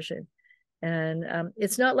updated version. And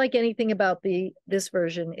it's not like anything about this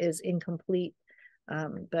version is incomplete.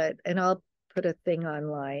 And I'll put a thing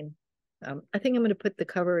online. I think I'm going to put the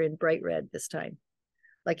cover in bright red this time,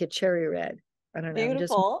 like a cherry red. I don't know.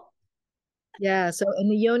 Beautiful. Yeah. So in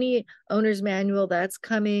the Yoni Owner's Manual, that's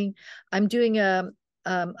coming. I'm doing a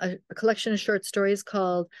collection of short stories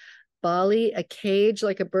called Bali, a cage,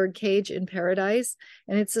 like a bird cage in paradise.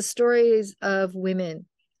 And it's the stories of women.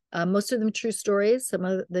 Most of them true stories. Some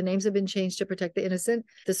of the names have been changed to protect the innocent.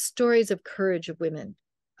 The stories of courage of women.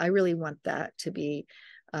 I really want that to be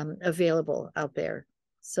available out there.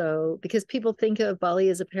 So, because people think of Bali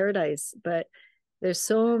as a paradise, but there's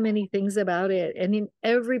so many things about it. And in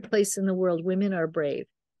every place in the world, women are brave.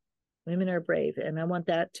 Women are brave. And I want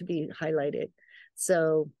that to be highlighted.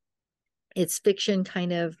 So it's fiction,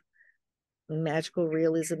 kind of magical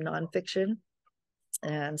realism, nonfiction.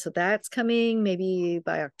 And so that's coming maybe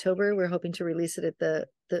by October. We're hoping to release it at the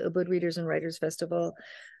Ubud Readers and Writers Festival.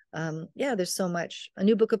 Yeah, there's so much. A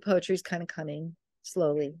new book of poetry is kind of coming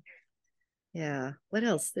slowly. Yeah. What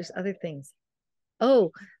else? There's other things.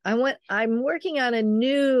 Oh, I'm working on a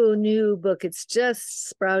new book. It's just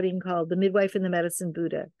sprouting, called The Midwife and the Medicine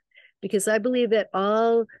Buddha, because I believe that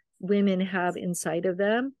all women have inside of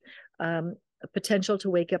them a potential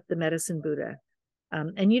to wake up the medicine Buddha.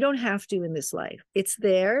 And you don't have to in this life. It's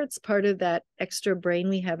there. It's part of that extra brain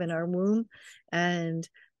we have in our womb. And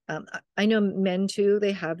I know men too,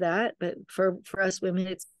 they have that, but for us women,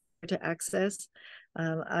 it's to access.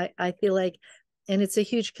 I feel like, and it's a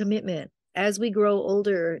huge commitment. As we grow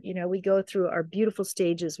older, we go through our beautiful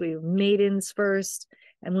stages. We maidens first.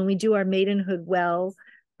 And when we do our maidenhood well,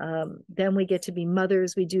 then we get to be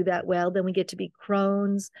mothers. We do that well. Then we get to be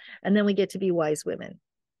crones. And then we get to be wise women.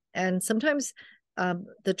 And sometimes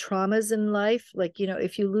the traumas in life, like,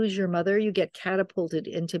 if you lose your mother, you get catapulted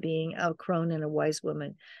into being a crone and a wise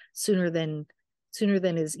woman sooner than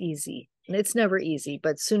is easy. And it's never easy,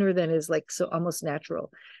 but sooner than is like so almost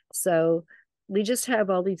natural. So we just have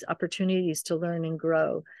all these opportunities to learn and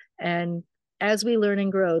grow. And as we learn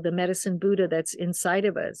and grow, the medicine Buddha that's inside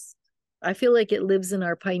of us, I feel like it lives in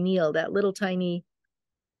our pineal, that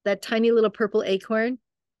tiny little purple acorn.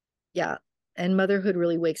 Yeah. And motherhood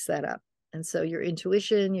really wakes that up. And so your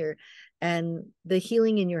intuition, and the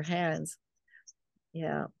healing in your hands.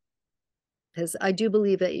 Yeah. Because I do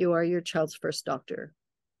believe that you are your child's first doctor.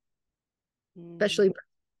 Especially.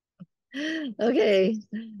 Okay.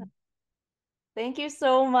 Thank you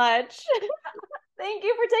so much. Thank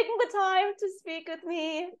you for taking the time to speak with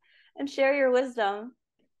me and share your wisdom.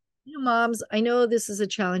 Moms, I know this is a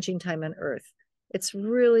challenging time on earth. It's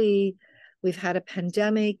really, we've had a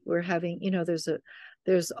pandemic. We're having,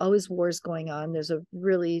 there's always wars going on. There's a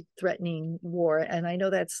really threatening war. And I know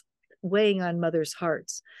that's weighing on mothers'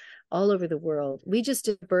 hearts all over the world. We just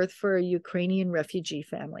did birth for a Ukrainian refugee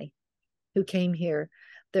family who came here.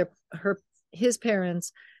 His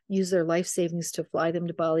parents used their life savings to fly them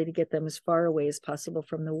to Bali to get them as far away as possible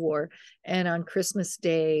from the war. And on Christmas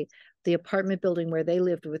Day, the apartment building where they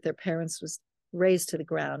lived with their parents was razed to the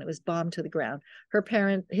ground. It was bombed to the ground.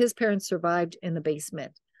 His parents survived in the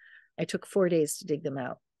basement. I took 4 days to dig them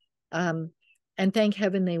out. And thank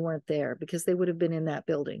heaven they weren't there, because they would have been in that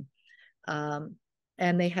building. And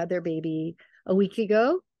they had their baby a week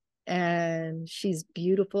ago, and she's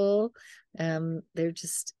beautiful.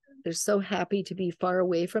 They're so happy to be far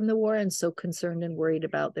away from the war and so concerned and worried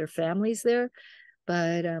about their families there.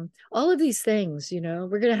 But all of these things, we're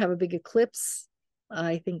going to have a big eclipse,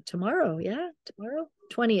 I think tomorrow. Yeah, tomorrow,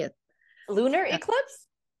 20th. Lunar eclipse?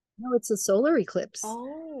 No, it's a solar eclipse.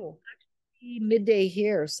 Oh. Midday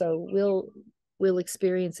here, so we'll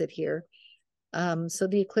experience it here. So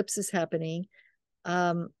the eclipse is happening.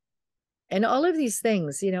 And all of these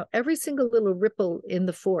things, every single little ripple in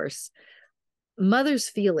the force, mothers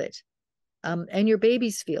feel it, and your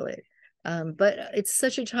babies feel it. But it's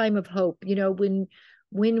such a time of hope, when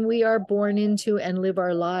we are born into and live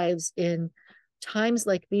our lives in times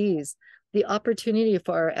like these, the opportunity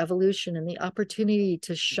for our evolution and the opportunity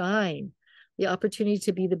to shine, the opportunity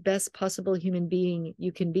to be the best possible human being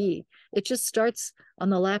you can be. It just starts on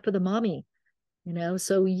the lap of the mommy,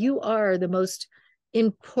 so you are the most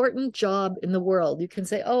important job in the world. You can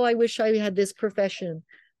say, oh, I wish I had this profession.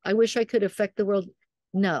 I wish I could affect the world.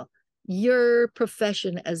 No, your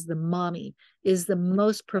profession as the mommy is the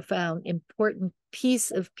most profound, important piece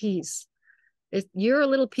of peace. You're a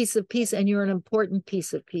little piece of peace, and you're an important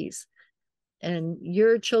piece of peace. And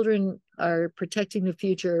your children are protecting the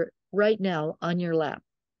future right now on your lap.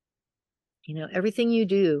 Everything you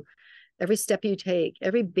do, every step you take,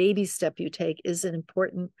 every baby step you take is an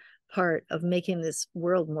important part of making this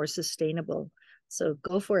world more sustainable. So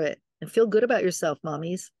go for it and feel good about yourself,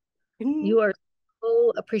 mommies. You are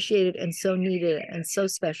so appreciated and so needed and so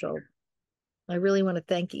special. I really want to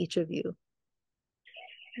thank each of you.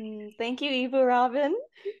 Thank you, Ibu Robin.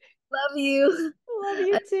 Love you. Love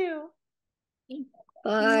you too.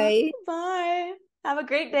 Bye. Bye. Have a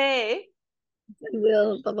great day. I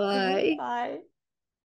will. Bye-bye. Bye.